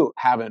do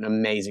have an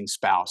amazing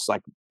spouse,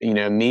 like,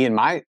 me in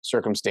my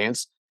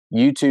circumstance,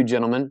 you two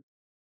gentlemen,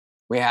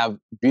 we have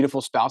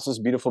beautiful spouses,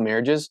 beautiful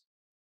marriages,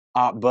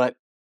 but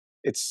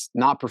it's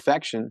not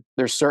perfection.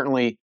 There's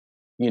certainly,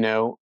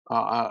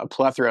 a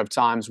plethora of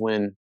times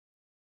when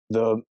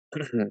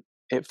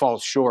it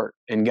falls short,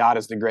 and God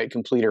is the great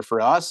completer for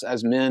us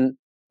as men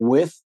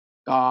with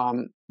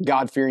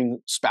God-fearing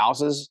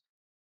spouses.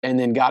 And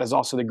then God is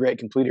also the great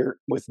completer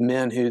with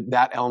men who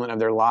that element of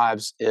their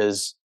lives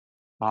is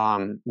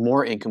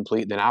more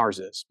incomplete than ours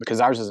is,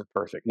 because ours isn't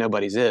perfect.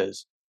 Nobody's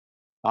is.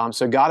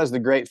 So God is the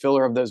great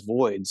filler of those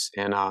voids.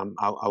 And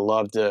I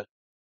love to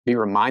be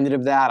reminded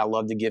of that. I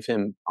love to give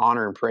him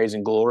honor and praise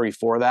and glory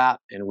for that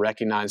and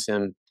recognize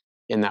him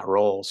in that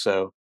role.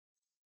 So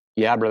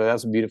yeah, brother,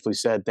 that's beautifully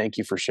said. Thank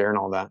you for sharing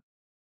all that.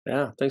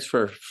 Yeah, thanks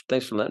for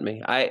letting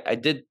me. I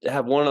did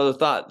have one other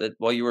thought that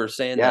while you were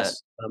saying that,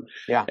 Yes.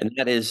 Yeah. and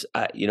that is,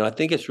 I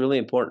think it's really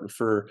important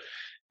for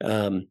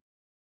um,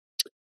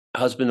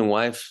 husband and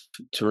wife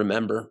to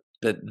remember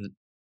that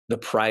the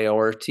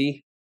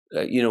priority.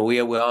 We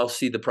all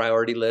see the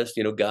priority list.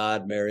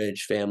 God,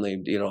 marriage,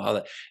 family. All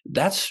that.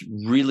 That's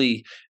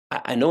really.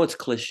 I know it's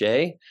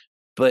cliche,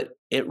 but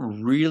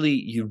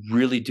you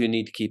really do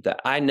need to keep that.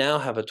 I now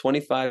have a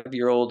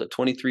 25-year-old, a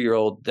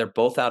 23-year-old. They're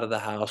both out of the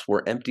house.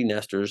 We're empty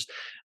nesters.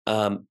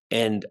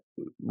 And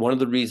one of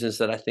the reasons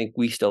that I think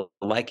we still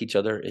like each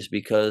other is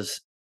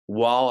because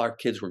while our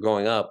kids were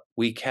growing up,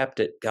 we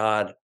kept it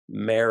God,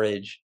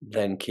 marriage,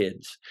 then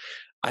kids.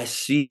 I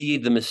see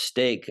the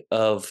mistake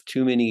of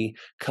too many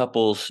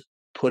couples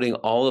putting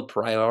all the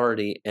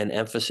priority and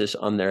emphasis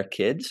on their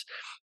kids,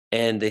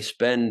 and they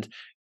spend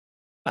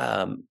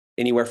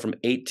anywhere from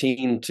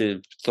 18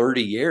 to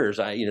 30 years,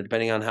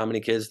 depending on how many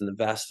kids and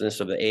the vastness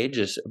of the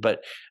ages,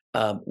 but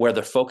where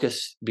the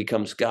focus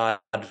becomes God,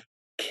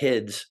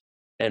 kids,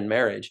 and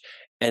marriage.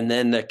 And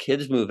then the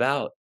kids move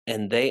out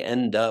and they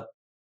end up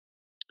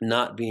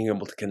not being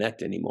able to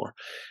connect anymore.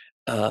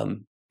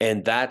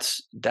 And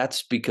that's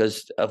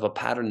because of a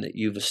pattern that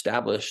you've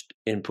established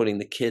in putting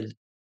the kid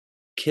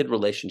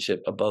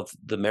relationship above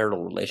the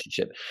marital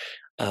relationship.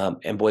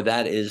 And boy,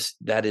 that is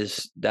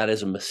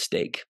a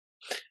mistake.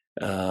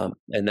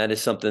 And that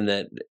is something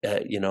that,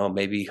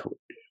 maybe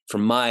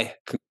from my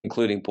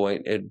concluding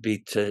point, it'd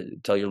be to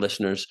tell your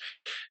listeners,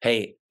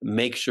 hey,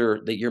 make sure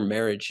that your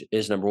marriage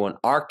is number one.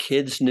 Our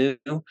kids knew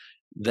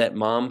that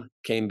mom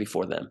came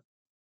before them.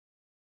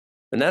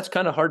 And that's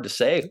kind of hard to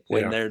say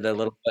when they're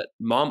little, but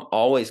mom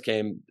always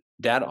came,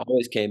 dad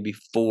always came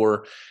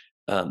before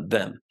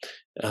them.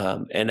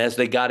 And as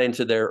they got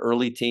into their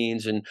early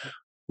teens and,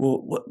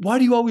 well, why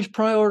do you always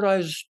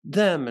prioritize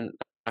them? And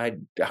I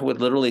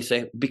would literally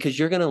say, because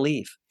you're going to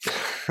leave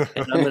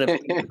and I'm going to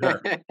be with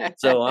her.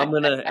 So I'm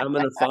going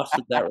to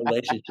foster that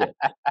relationship.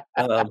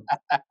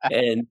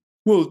 And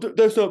well,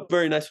 that's not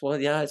very nice. Well,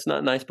 yeah, it's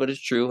not nice, but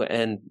it's true.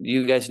 And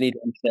you guys need to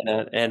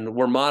understand that. And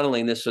we're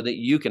modeling this so that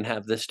you can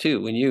have this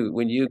too when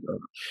you go.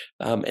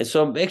 And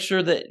so make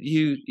sure that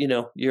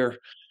your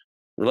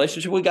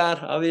relationship with God,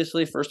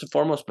 obviously, first and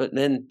foremost, but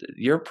then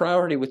your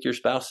priority with your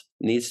spouse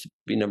needs to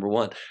be number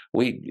one.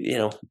 We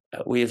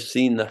have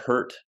seen the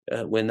hurt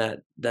when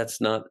that's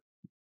not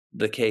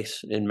the case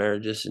in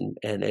marriages,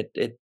 and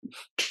it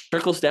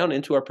trickles down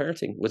into our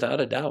parenting without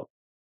a doubt.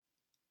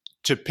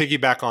 To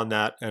piggyback on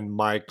that, and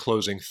my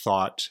closing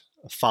thought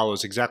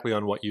follows exactly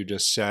on what you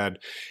just said.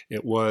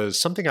 It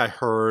was something I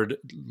heard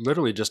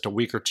literally just a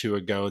week or two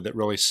ago that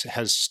really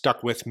has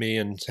stuck with me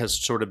and has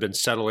sort of been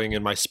settling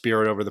in my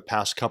spirit over the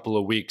past couple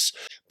of weeks.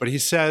 But he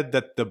said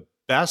that the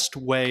best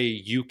way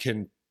you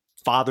can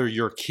father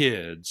your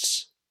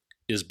kids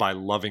is by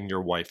loving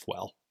your wife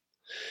well.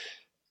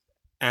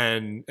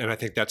 And I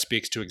think that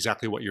speaks to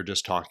exactly what you're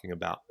just talking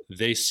about.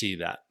 They see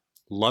that.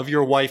 Love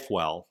your wife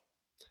well,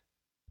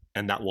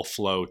 and that will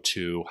flow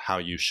to how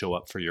you show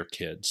up for your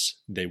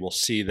kids. They will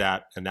see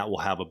that, and that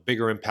will have a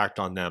bigger impact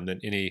on them than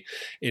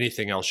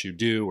anything else you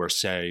do or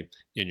say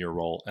in your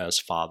role as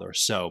father.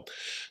 So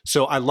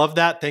I love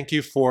that. Thank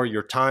you for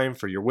your time,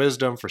 for your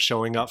wisdom, for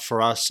showing up for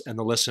us and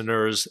the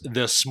listeners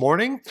this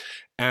morning.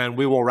 And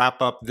we will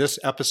wrap up this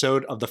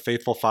episode of the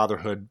Faithful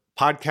Fatherhood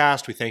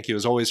podcast. We thank you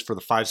as always for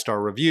the 5-star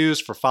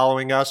reviews, for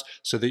following us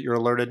so that you're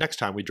alerted next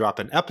time we drop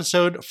an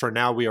episode. For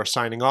now, we are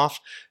signing off.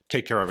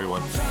 Take care,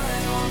 everyone.